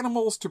of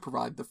animals to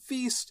provide the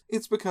feast,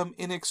 it's become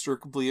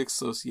inextricably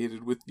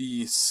associated with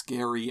the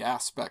scary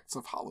aspects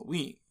of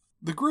Halloween.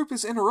 The group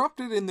is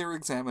interrupted in their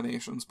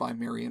examinations by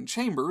Marion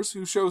Chambers,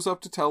 who shows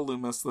up to tell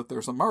Loomis that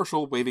there's a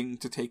marshal waiting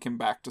to take him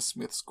back to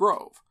Smith's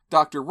Grove.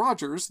 Dr.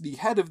 Rogers, the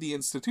head of the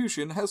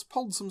institution, has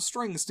pulled some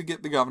strings to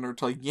get the governor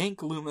to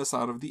yank Loomis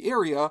out of the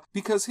area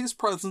because his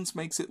presence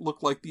makes it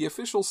look like the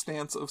official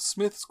stance of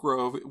Smith's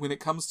Grove when it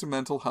comes to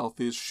mental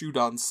health is shoot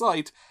on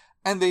sight,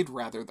 and they'd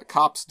rather the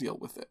cops deal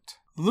with it.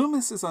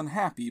 Loomis is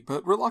unhappy,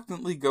 but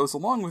reluctantly goes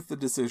along with the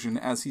decision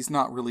as he's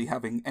not really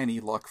having any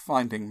luck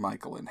finding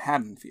Michael in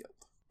Haddonfield.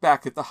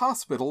 Back at the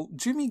hospital,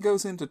 Jimmy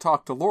goes in to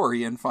talk to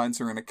Laurie and finds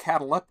her in a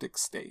cataleptic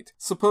state.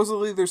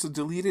 Supposedly there's a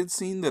deleted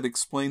scene that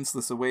explains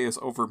this away as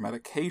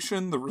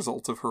over-medication, the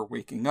result of her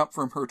waking up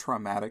from her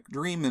traumatic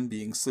dream and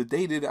being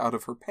sedated out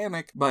of her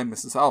panic by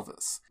Mrs.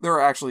 Alvis. There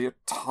are actually a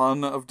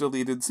ton of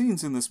deleted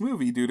scenes in this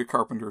movie due to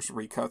Carpenter's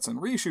recuts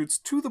and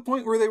reshoots, to the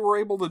point where they were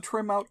able to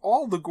trim out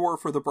all the gore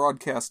for the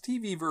broadcast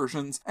TV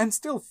versions and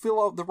still fill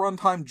out the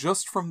runtime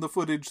just from the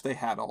footage they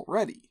had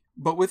already.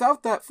 But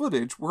without that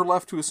footage, we're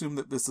left to assume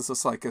that this is a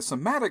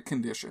psychosomatic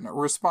condition, a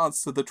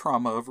response to the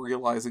trauma of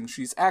realizing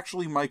she's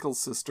actually Michael's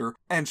sister,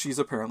 and she's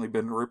apparently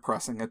been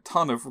repressing a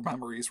ton of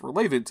memories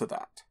related to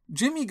that.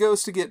 Jimmy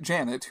goes to get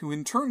Janet, who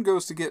in turn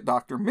goes to get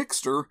Dr.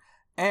 Mixter,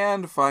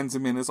 and finds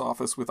him in his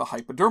office with a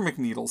hypodermic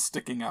needle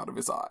sticking out of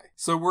his eye.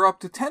 So we're up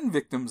to 10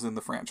 victims in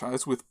the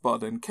franchise, with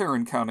Bud and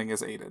Karen counting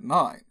as 8 and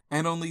 9.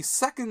 And only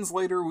seconds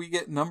later we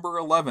get number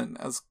 11,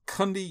 as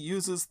Cundy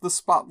uses the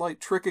spotlight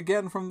trick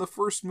again from the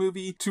first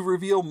movie to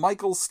reveal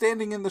Michael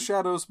standing in the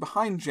shadows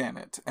behind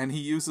Janet, and he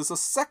uses a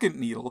second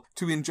needle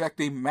to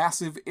inject a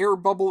massive air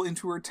bubble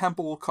into her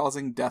temple,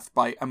 causing death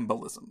by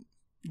embolism.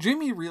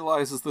 Jimmy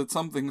realizes that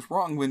something's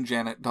wrong when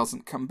Janet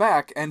doesn't come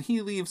back, and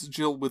he leaves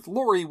Jill with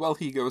Laurie while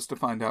he goes to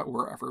find out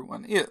where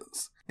everyone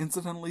is.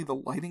 Incidentally, the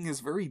lighting is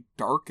very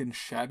dark and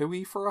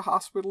shadowy for a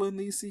hospital in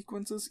these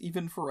sequences,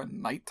 even for a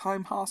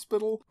nighttime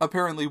hospital.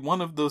 Apparently,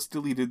 one of those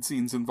deleted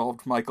scenes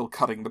involved Michael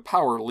cutting the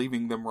power,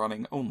 leaving them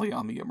running only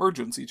on the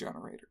emergency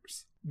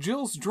generators.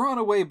 Jill's drawn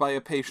away by a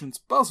patient's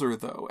buzzer,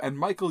 though, and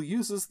Michael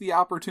uses the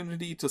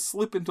opportunity to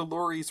slip into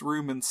Laurie's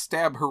room and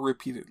stab her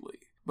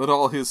repeatedly. But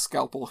all his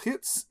scalpel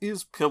hits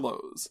is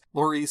pillows.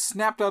 Laurie's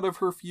snapped out of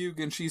her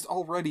fugue and she's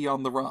already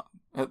on the run.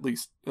 At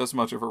least, as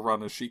much of a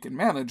run as she can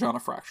manage on a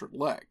fractured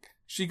leg.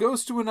 She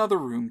goes to another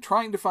room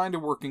trying to find a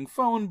working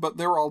phone, but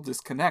they're all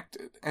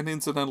disconnected. And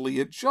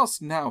incidentally, it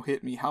just now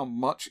hit me how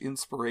much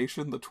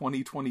inspiration the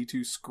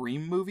 2022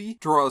 Scream movie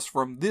draws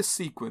from this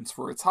sequence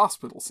for its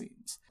hospital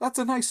scenes. That's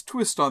a nice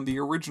twist on the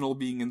original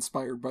being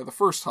inspired by the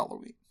first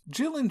Halloween.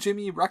 Jill and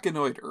Jimmy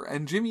reconnoiter,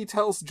 and Jimmy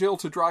tells Jill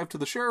to drive to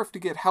the sheriff to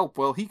get help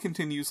while he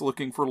continues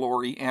looking for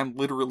Laurie and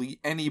literally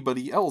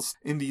anybody else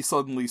in the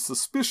suddenly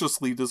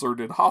suspiciously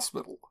deserted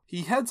hospital.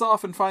 He heads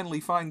off and finally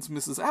finds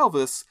Mrs.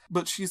 Alvis,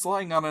 but she's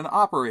lying on an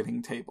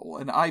operating table,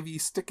 an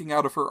IV sticking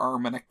out of her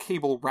arm and a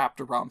cable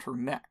wrapped around her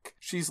neck.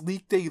 She's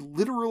leaked a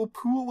literal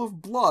pool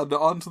of blood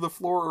onto the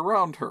floor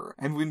around her,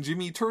 and when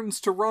Jimmy turns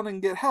to run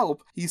and get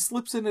help, he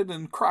slips in it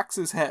and cracks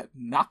his head,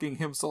 knocking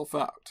himself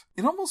out.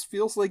 It almost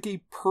feels like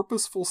a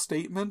purposeful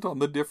statement on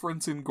the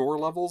difference in gore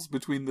levels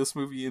between this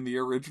movie and the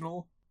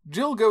original.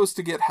 Jill goes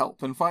to get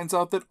help and finds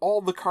out that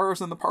all the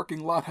cars in the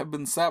parking lot have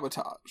been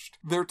sabotaged.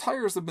 Their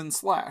tires have been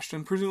slashed,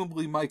 and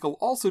presumably Michael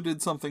also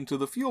did something to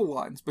the fuel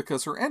lines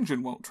because her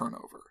engine won't turn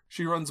over.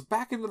 She runs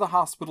back into the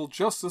hospital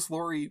just as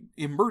Laurie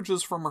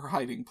emerges from her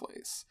hiding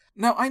place.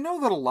 Now, I know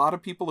that a lot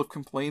of people have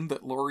complained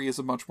that Laurie is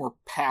a much more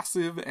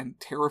passive and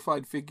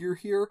terrified figure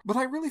here, but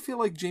I really feel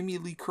like Jamie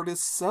Lee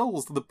Curtis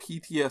sells the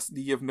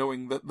PTSD of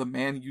knowing that the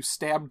man you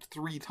stabbed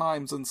 3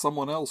 times and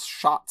someone else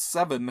shot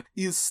 7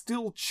 is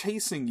still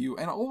chasing you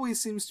and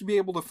always seems to be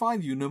able to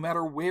find you no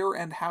matter where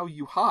and how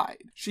you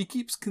hide. She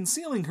keeps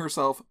concealing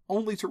herself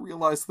only to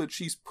realize that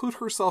she's put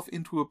herself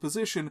into a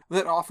position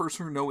that offers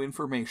her no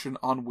information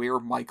on where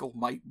Michael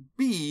might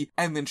be,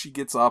 and then she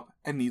gets up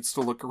and needs to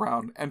look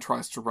around and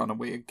tries to run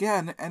away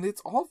again, and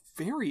it's all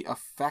very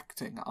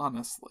affecting,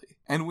 honestly.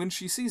 And when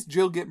she sees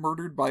Jill get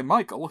murdered by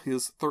Michael,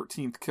 his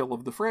 13th kill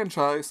of the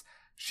franchise,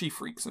 she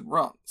freaks and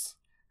runs.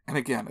 And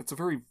again, it's a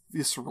very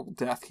visceral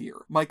death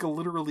here. Michael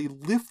literally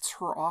lifts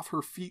her off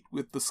her feet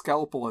with the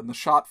scalpel, and the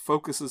shot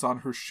focuses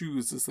on her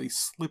shoes as they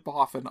slip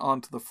off and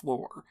onto the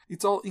floor.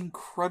 It's all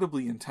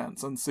incredibly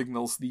intense and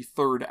signals the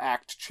third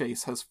act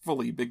chase has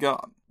fully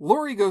begun.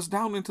 Laurie goes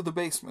down into the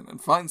basement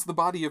and finds the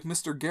body of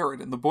Mr.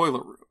 Garrett in the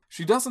boiler room.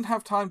 She doesn't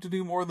have time to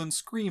do more than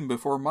scream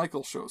before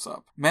Michael shows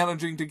up,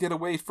 managing to get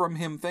away from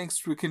him thanks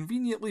to a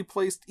conveniently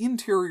placed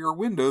interior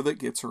window that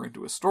gets her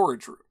into a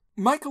storage room.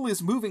 Michael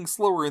is moving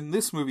slower in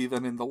this movie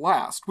than in the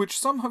last, which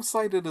some have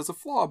cited as a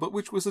flaw, but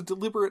which was a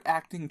deliberate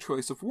acting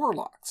choice of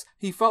Warlock's.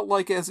 He felt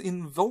like as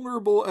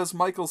invulnerable as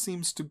Michael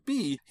seems to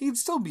be, he'd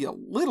still be a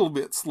little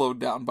bit slowed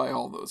down by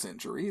all those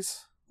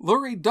injuries.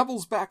 Laurie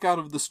doubles back out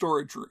of the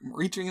storage room,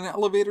 reaching an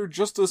elevator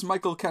just as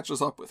Michael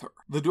catches up with her.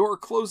 The door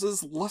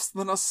closes less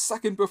than a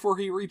second before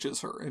he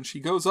reaches her, and she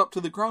goes up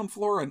to the ground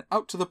floor and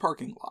out to the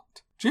parking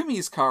lot.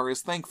 Jimmy's car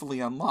is thankfully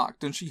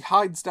unlocked, and she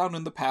hides down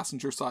in the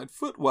passenger side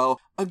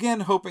footwell, again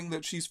hoping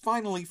that she's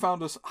finally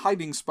found a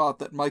hiding spot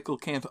that Michael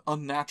can't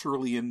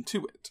unnaturally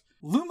intuit.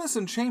 Loomis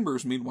and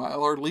Chambers,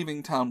 meanwhile, are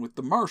leaving town with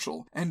the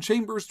Marshal, and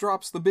Chambers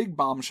drops the big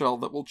bombshell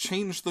that will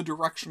change the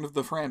direction of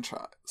the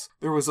franchise.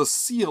 There was a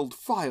sealed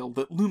file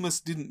that Loomis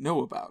didn't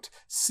know about,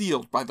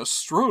 sealed by the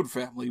Strode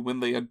family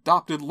when they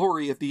adopted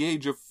Laurie at the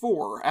age of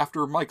 4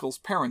 after Michael's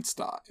parents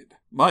died.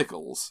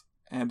 Michael's,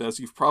 and as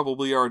you've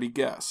probably already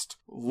guessed,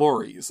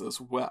 Laurie's as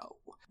well.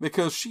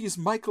 Because she's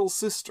Michael's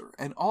sister,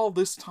 and all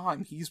this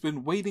time he's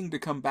been waiting to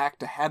come back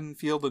to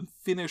Haddonfield and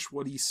finish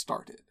what he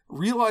started.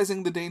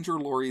 Realizing the danger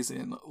Laurie's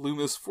in,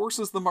 Loomis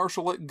forces the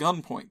Marshal at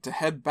gunpoint to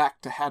head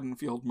back to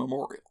Haddonfield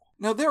Memorial.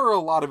 Now, there are a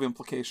lot of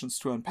implications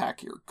to unpack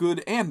here,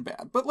 good and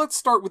bad, but let's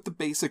start with the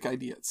basic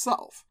idea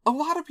itself. A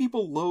lot of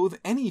people loathe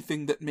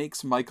anything that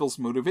makes Michael's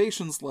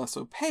motivations less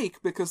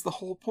opaque because the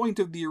whole point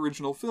of the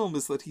original film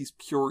is that he's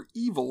pure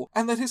evil,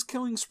 and that his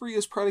killing spree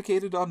is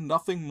predicated on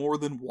nothing more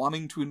than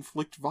wanting to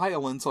inflict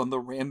violence on the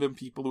random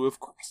people who have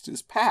crossed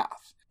his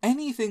path.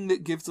 Anything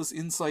that gives us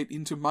insight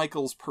into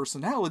Michael's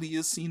personality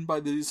is seen by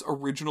these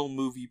original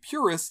movie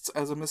purists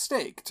as a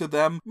mistake. To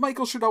them,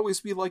 Michael should always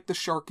be like the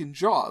shark in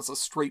Jaws, a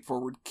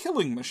straightforward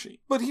killing machine.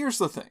 But here's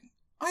the thing.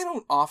 I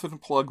don't often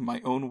plug my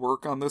own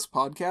work on this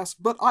podcast,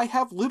 but I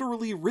have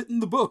literally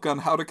written the book on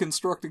how to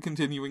construct a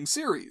continuing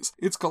series.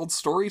 It's called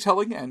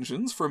Storytelling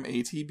Engines from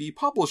ATB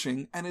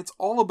Publishing, and it's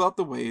all about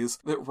the ways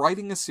that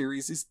writing a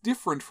series is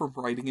different from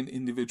writing an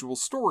individual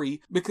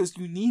story, because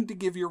you need to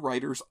give your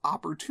writers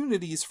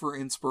opportunities for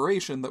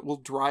inspiration that will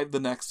drive the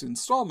next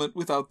installment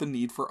without the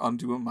need for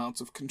undue amounts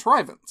of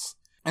contrivance.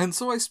 And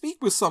so I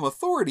speak with some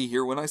authority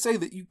here when I say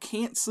that you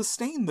can't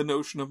sustain the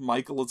notion of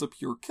Michael as a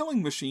pure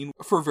killing machine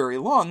for very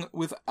long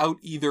without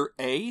either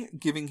A,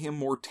 giving him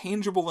more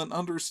tangible and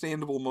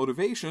understandable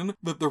motivation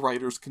that the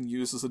writers can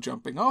use as a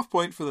jumping off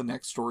point for the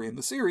next story in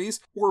the series,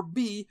 or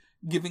B,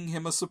 giving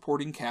him a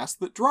supporting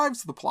cast that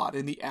drives the plot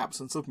in the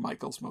absence of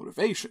Michael's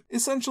motivation.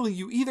 Essentially,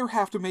 you either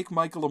have to make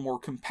Michael a more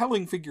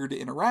compelling figure to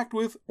interact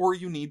with, or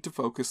you need to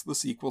focus the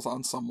sequels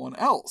on someone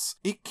else.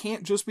 It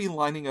can't just be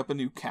lining up a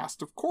new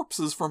cast of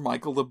corpses for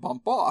Michael to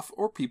bump off,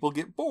 or people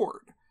get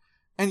bored.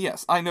 And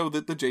yes, I know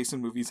that the Jason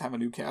movies have a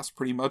new cast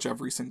pretty much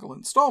every single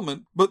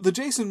installment, but the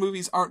Jason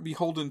movies aren't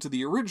beholden to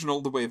the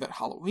original the way that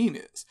Halloween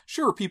is.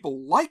 Sure,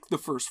 people like the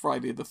first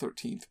Friday the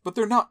 13th, but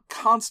they're not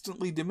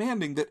constantly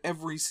demanding that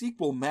every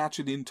sequel match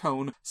it in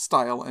tone,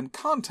 style, and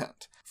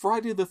content.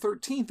 Friday the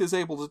 13th is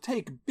able to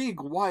take big,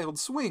 wild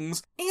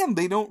swings, and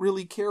they don't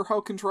really care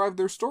how contrived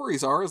their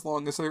stories are as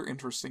long as they're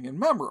interesting and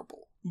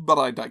memorable. But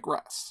I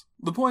digress.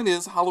 The point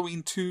is,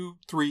 Halloween 2,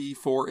 3,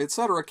 4,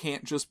 etc.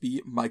 can't just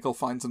be Michael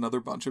finds another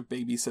bunch of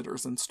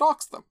babysitters and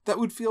stalks them. That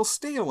would feel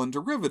stale and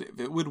derivative.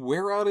 It would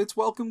wear out its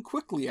welcome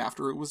quickly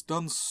after it was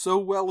done so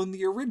well in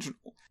the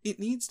original. It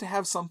needs to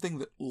have something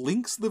that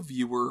links the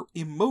viewer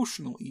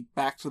emotionally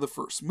back to the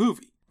first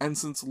movie. And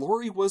since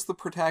Laurie was the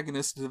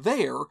protagonist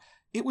there,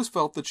 it was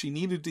felt that she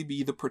needed to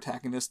be the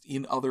protagonist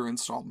in other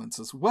installments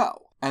as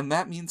well. And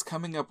that means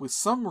coming up with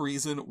some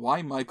reason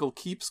why Michael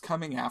keeps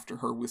coming after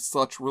her with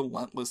such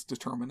relentless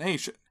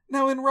determination.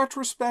 Now, in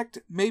retrospect,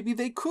 maybe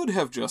they could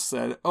have just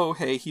said, oh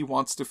hey, he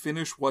wants to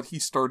finish what he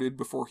started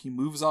before he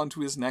moves on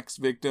to his next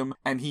victim,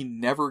 and he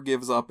never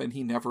gives up and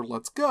he never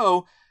lets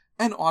go,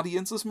 and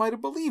audiences might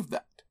have believed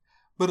that.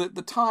 But at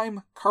the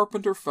time,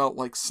 Carpenter felt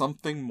like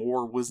something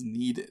more was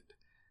needed.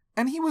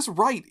 And he was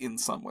right in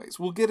some ways.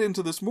 We'll get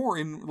into this more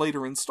in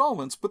later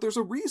installments, but there's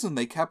a reason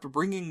they kept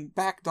bringing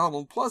back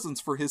Donald Pleasence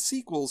for his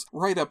sequels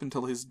right up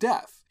until his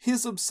death.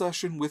 His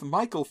obsession with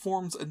Michael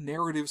forms a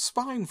narrative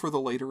spine for the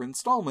later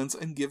installments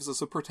and gives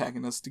us a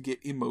protagonist to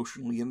get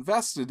emotionally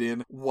invested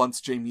in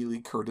once Jamie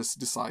Lee Curtis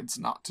decides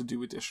not to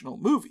do additional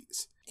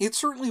movies. It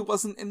certainly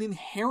wasn't an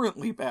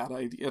inherently bad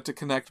idea to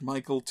connect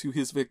Michael to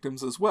his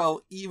victims as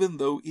well, even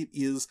though it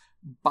is,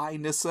 by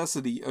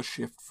necessity, a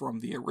shift from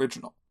the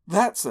original.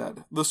 That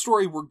said, the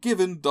story we're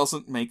given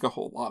doesn't make a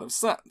whole lot of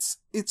sense.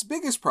 Its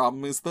biggest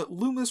problem is that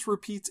Loomis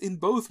repeats in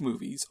both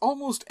movies,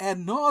 almost ad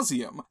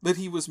nauseum, that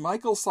he was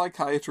Michael's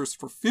psychiatrist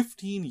for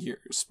 15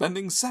 years,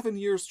 spending 7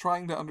 years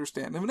trying to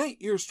understand him and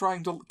 8 years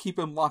trying to keep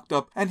him locked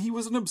up, and he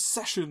was an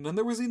obsession, and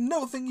there was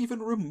nothing even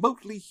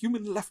remotely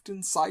human left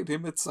inside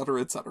him,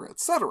 etc., etc.,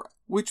 etc.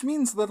 Which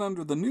means that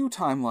under the new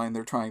timeline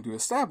they're trying to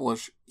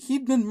establish,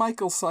 he'd been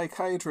Michael's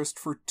psychiatrist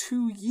for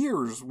 2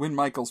 years when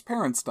Michael's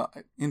parents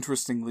died.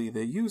 Interestingly,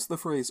 they use the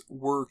phrase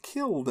 "were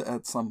killed"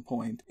 at some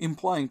point,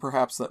 implying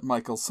perhaps that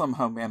Michael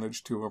somehow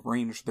managed to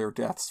arrange their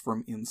deaths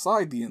from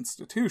inside the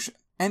institution.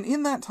 And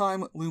in that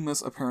time,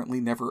 Loomis apparently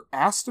never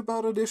asked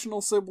about additional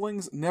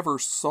siblings, never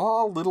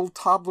saw little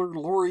toddler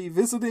Laurie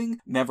visiting,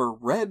 never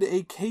read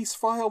a case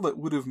file that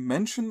would have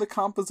mentioned the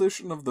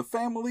composition of the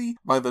family.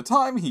 By the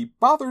time he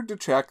bothered to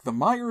check, the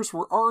Myers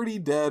were already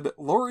dead,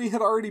 Laurie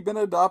had already been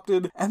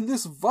adopted, and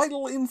this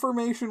vital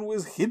information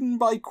was hidden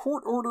by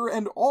court order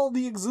and all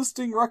the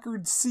existing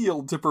records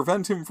sealed to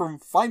prevent him from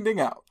finding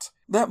out.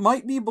 That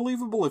might be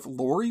believable if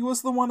Laurie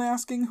was the one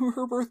asking who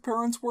her birth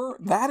parents were.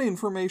 That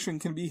information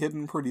can be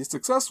hidden pretty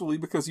successfully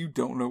because you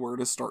don't know where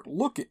to start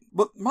looking.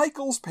 But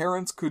Michael's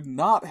parents could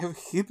not have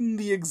hidden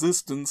the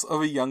existence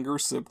of a younger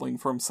sibling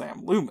from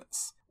Sam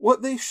Loomis.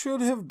 What they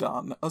should have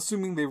done,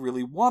 assuming they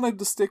really wanted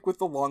to stick with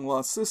the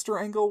long-lost sister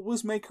angle,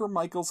 was make her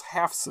Michael's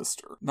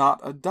half-sister,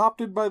 not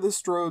adopted by the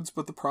Strodes,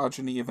 but the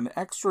progeny of an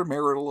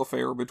extramarital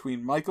affair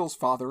between Michael's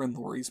father and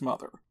Laurie's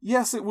mother.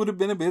 Yes, it would have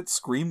been a bit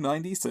Scream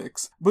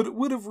 96, but it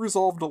would have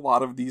resolved a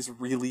lot of these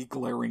really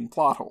glaring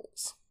plot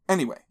holes.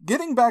 Anyway,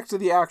 getting back to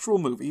the actual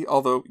movie,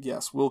 although,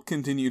 yes, we'll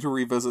continue to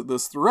revisit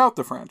this throughout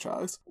the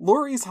franchise,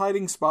 Laurie's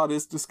hiding spot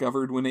is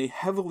discovered when a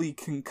heavily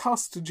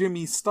concussed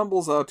Jimmy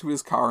stumbles out to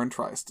his car and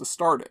tries to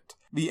start it.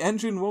 The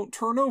engine won't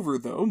turn over,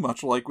 though,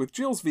 much like with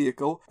Jill's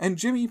vehicle, and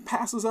Jimmy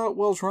passes out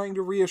while trying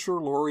to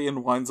reassure Laurie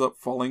and winds up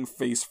falling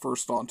face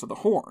first onto the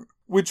horn,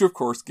 which of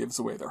course gives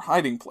away their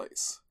hiding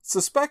place.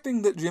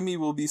 Suspecting that Jimmy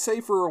will be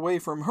safer away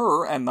from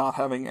her, and not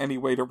having any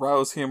way to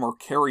rouse him or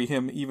carry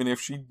him even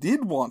if she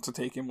did want to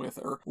take him with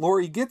her,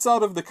 Laurie gets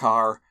out of the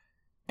car,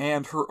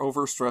 and her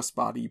overstressed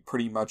body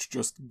pretty much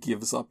just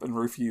gives up and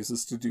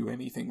refuses to do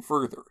anything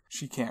further.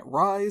 She can't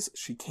rise,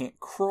 she can't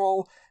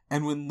crawl,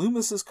 and when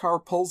Loomis's car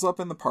pulls up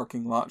in the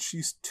parking lot,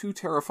 she's too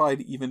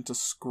terrified even to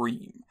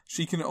scream.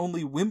 She can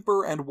only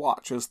whimper and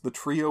watch as the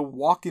trio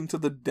walk into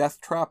the death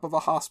trap of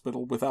a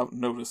hospital without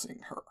noticing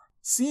her.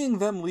 Seeing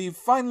them leave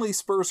finally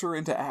spurs her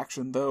into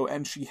action, though,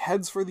 and she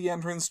heads for the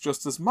entrance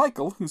just as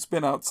Michael, who's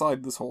been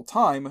outside this whole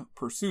time,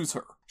 pursues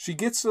her. She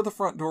gets to the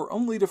front door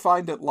only to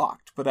find it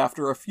locked, but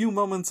after a few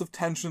moments of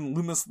tension,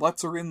 Loomis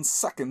lets her in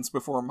seconds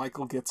before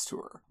Michael gets to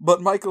her.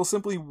 But Michael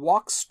simply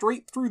walks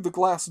straight through the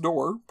glass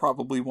door,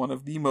 probably one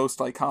of the most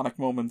iconic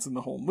moments in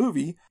the whole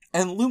movie,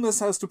 and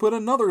Loomis has to put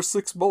another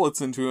 6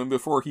 bullets into him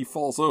before he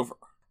falls over.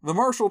 The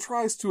marshal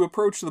tries to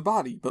approach the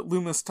body, but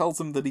Loomis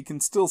tells him that he can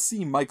still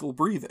see Michael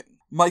breathing.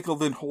 Michael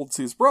then holds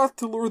his breath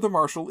to lure the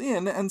marshal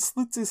in and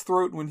slits his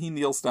throat when he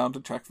kneels down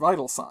to check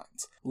vital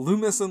signs.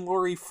 Loomis and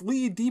Laurie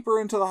flee deeper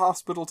into the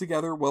hospital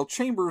together while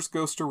Chambers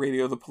goes to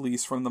radio the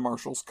police from the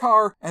marshal's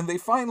car, and they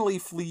finally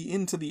flee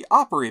into the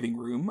operating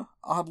room.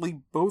 Oddly,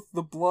 both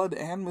the blood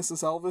and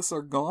Mrs. Elvis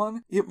are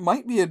gone. It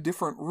might be a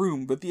different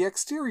room, but the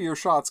exterior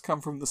shots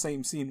come from the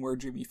same scene where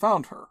Jimmy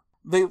found her.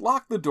 They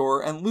lock the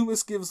door, and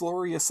Loomis gives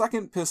Laurie a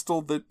second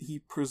pistol that he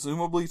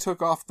presumably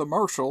took off the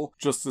marshal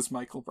just as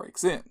Michael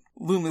breaks in.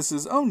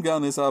 Loomis's own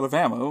gun is out of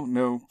ammo,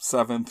 no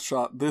 7th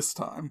shot this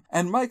time,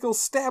 and Michael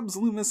stabs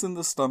Loomis in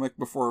the stomach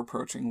before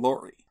approaching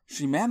Laurie.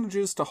 She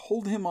manages to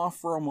hold him off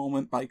for a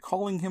moment by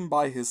calling him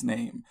by his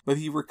name, but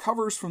he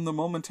recovers from the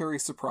momentary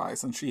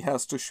surprise and she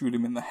has to shoot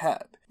him in the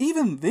head.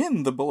 Even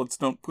then, the bullets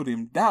don't put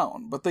him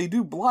down, but they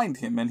do blind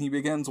him and he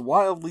begins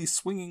wildly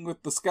swinging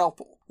with the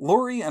scalpel.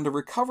 Laurie and a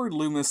recovered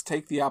Loomis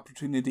take the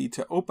opportunity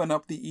to open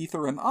up the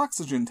ether and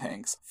oxygen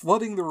tanks,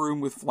 flooding the room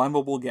with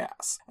flammable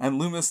gas, and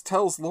Loomis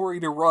tells Laurie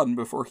to run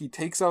before he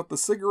takes out the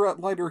cigarette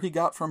lighter he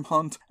got from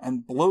Hunt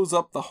and blows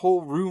up the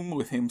whole room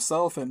with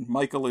himself and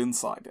Michael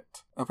inside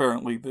it.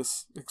 Apparently,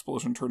 this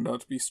explosion turned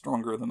out to be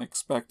stronger than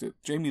expected.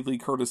 Jamie Lee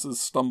Curtis's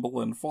stumble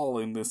and fall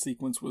in this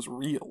sequence was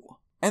real.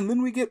 And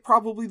then we get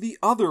probably the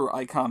other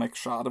iconic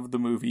shot of the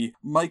movie.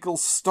 Michael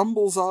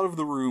stumbles out of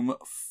the room,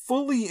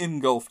 fully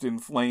engulfed in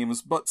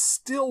flames, but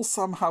still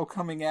somehow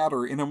coming at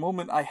her in a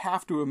moment I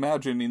have to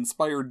imagine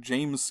inspired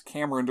James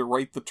Cameron to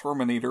write The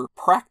Terminator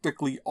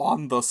practically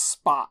on the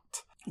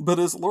spot. But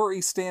as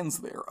Laurie stands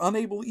there,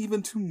 unable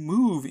even to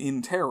move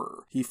in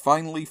terror, he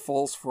finally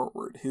falls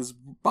forward, his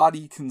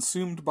body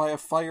consumed by a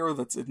fire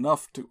that's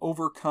enough to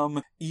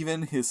overcome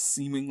even his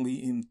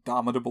seemingly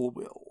indomitable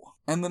will.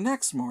 And the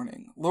next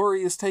morning,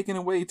 Laurie is taken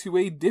away to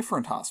a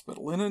different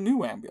hospital in a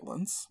new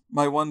ambulance.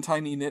 My one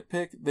tiny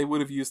nitpick, they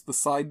would have used the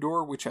side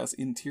door, which has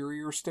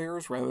interior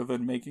stairs, rather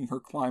than making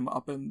her climb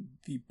up in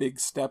the big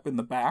step in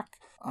the back.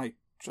 I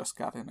just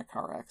got in a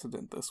car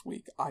accident this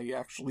week. I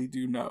actually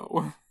do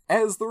know.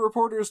 As the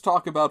reporters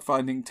talk about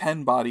finding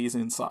 10 bodies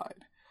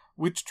inside.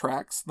 which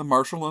tracks. The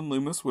Marshall and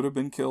Loomis would have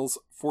been kills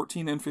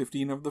 14 and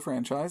 15 of the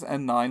franchise,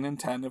 and 9 and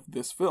 10 of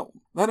this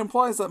film. That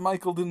implies that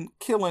Michael didn't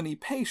kill any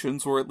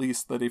patients, or at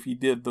least that if he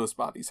did, those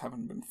bodies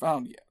haven't been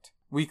found yet.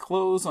 We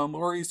close on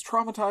Laurie's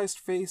traumatized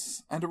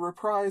face and a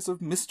reprise of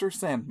Mr.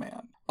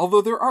 Sandman.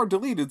 Although there are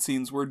deleted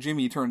scenes where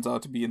Jimmy turns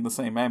out to be in the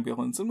same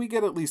ambulance, and we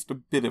get at least a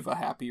bit of a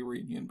happy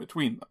reunion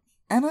between them.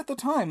 And at the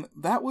time,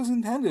 that was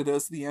intended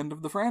as the end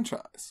of the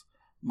franchise.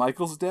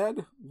 Michael's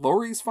dead,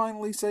 Laurie's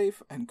finally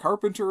safe, and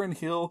Carpenter and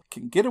Hill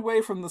can get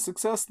away from the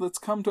success that's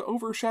come to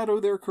overshadow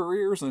their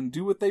careers and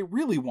do what they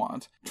really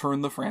want,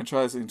 turn the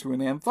franchise into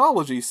an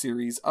anthology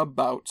series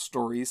about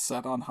stories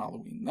set on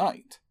Halloween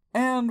night.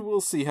 And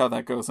we'll see how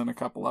that goes in a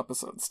couple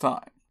episodes'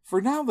 time.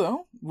 For now,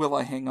 though, will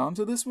I hang on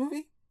to this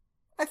movie?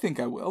 I think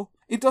I will.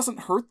 It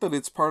doesn't hurt that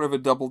it's part of a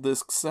double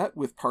disc set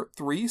with part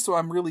 3, so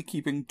I'm really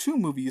keeping 2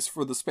 movies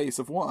for the space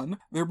of 1.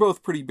 They're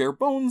both pretty bare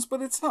bones,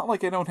 but it's not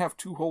like I don't have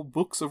 2 whole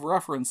books of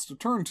reference to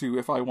turn to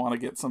if I want to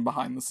get some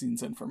behind the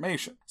scenes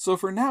information. So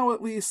for now,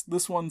 at least,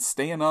 this one's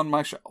staying on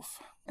my shelf.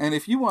 And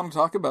if you want to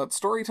talk about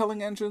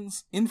storytelling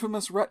engines,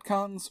 infamous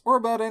retcons, or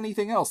about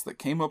anything else that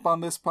came up on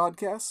this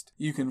podcast,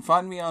 you can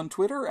find me on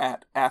Twitter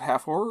at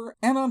 @halfhorror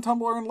and on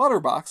Tumblr and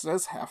Letterboxd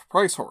as Half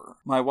Price Horror.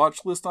 My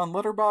watch list on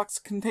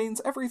Letterboxd contains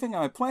everything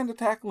I plan to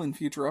tackle in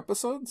future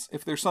episodes.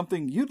 If there's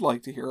something you'd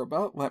like to hear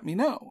about, let me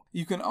know.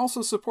 You can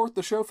also support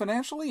the show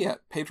financially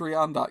at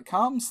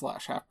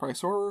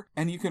patreon.com/halfpricehorror,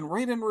 and you can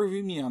rate and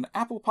review me on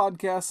Apple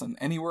Podcasts and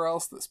anywhere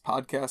else this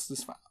podcast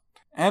is found.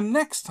 And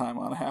next time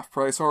on Half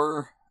Price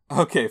Horror...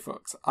 Okay,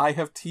 folks, I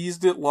have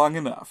teased it long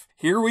enough.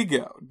 Here we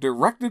go.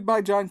 Directed by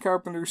John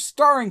Carpenter,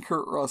 starring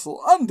Kurt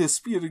Russell,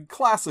 undisputed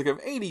classic of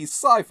 80s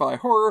sci-fi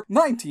horror,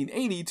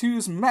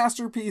 1982's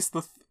masterpiece,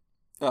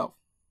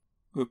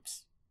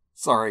 Oops.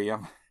 Sorry,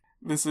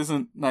 this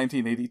isn't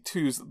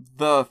 1982's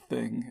The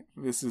Thing.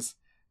 This is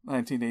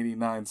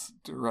 1989's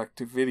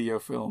direct-to-video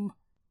film,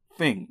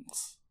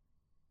 Things.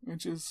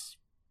 Which is,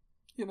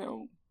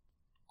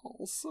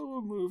 also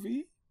a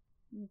movie.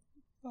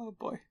 Oh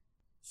boy.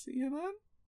 See you then?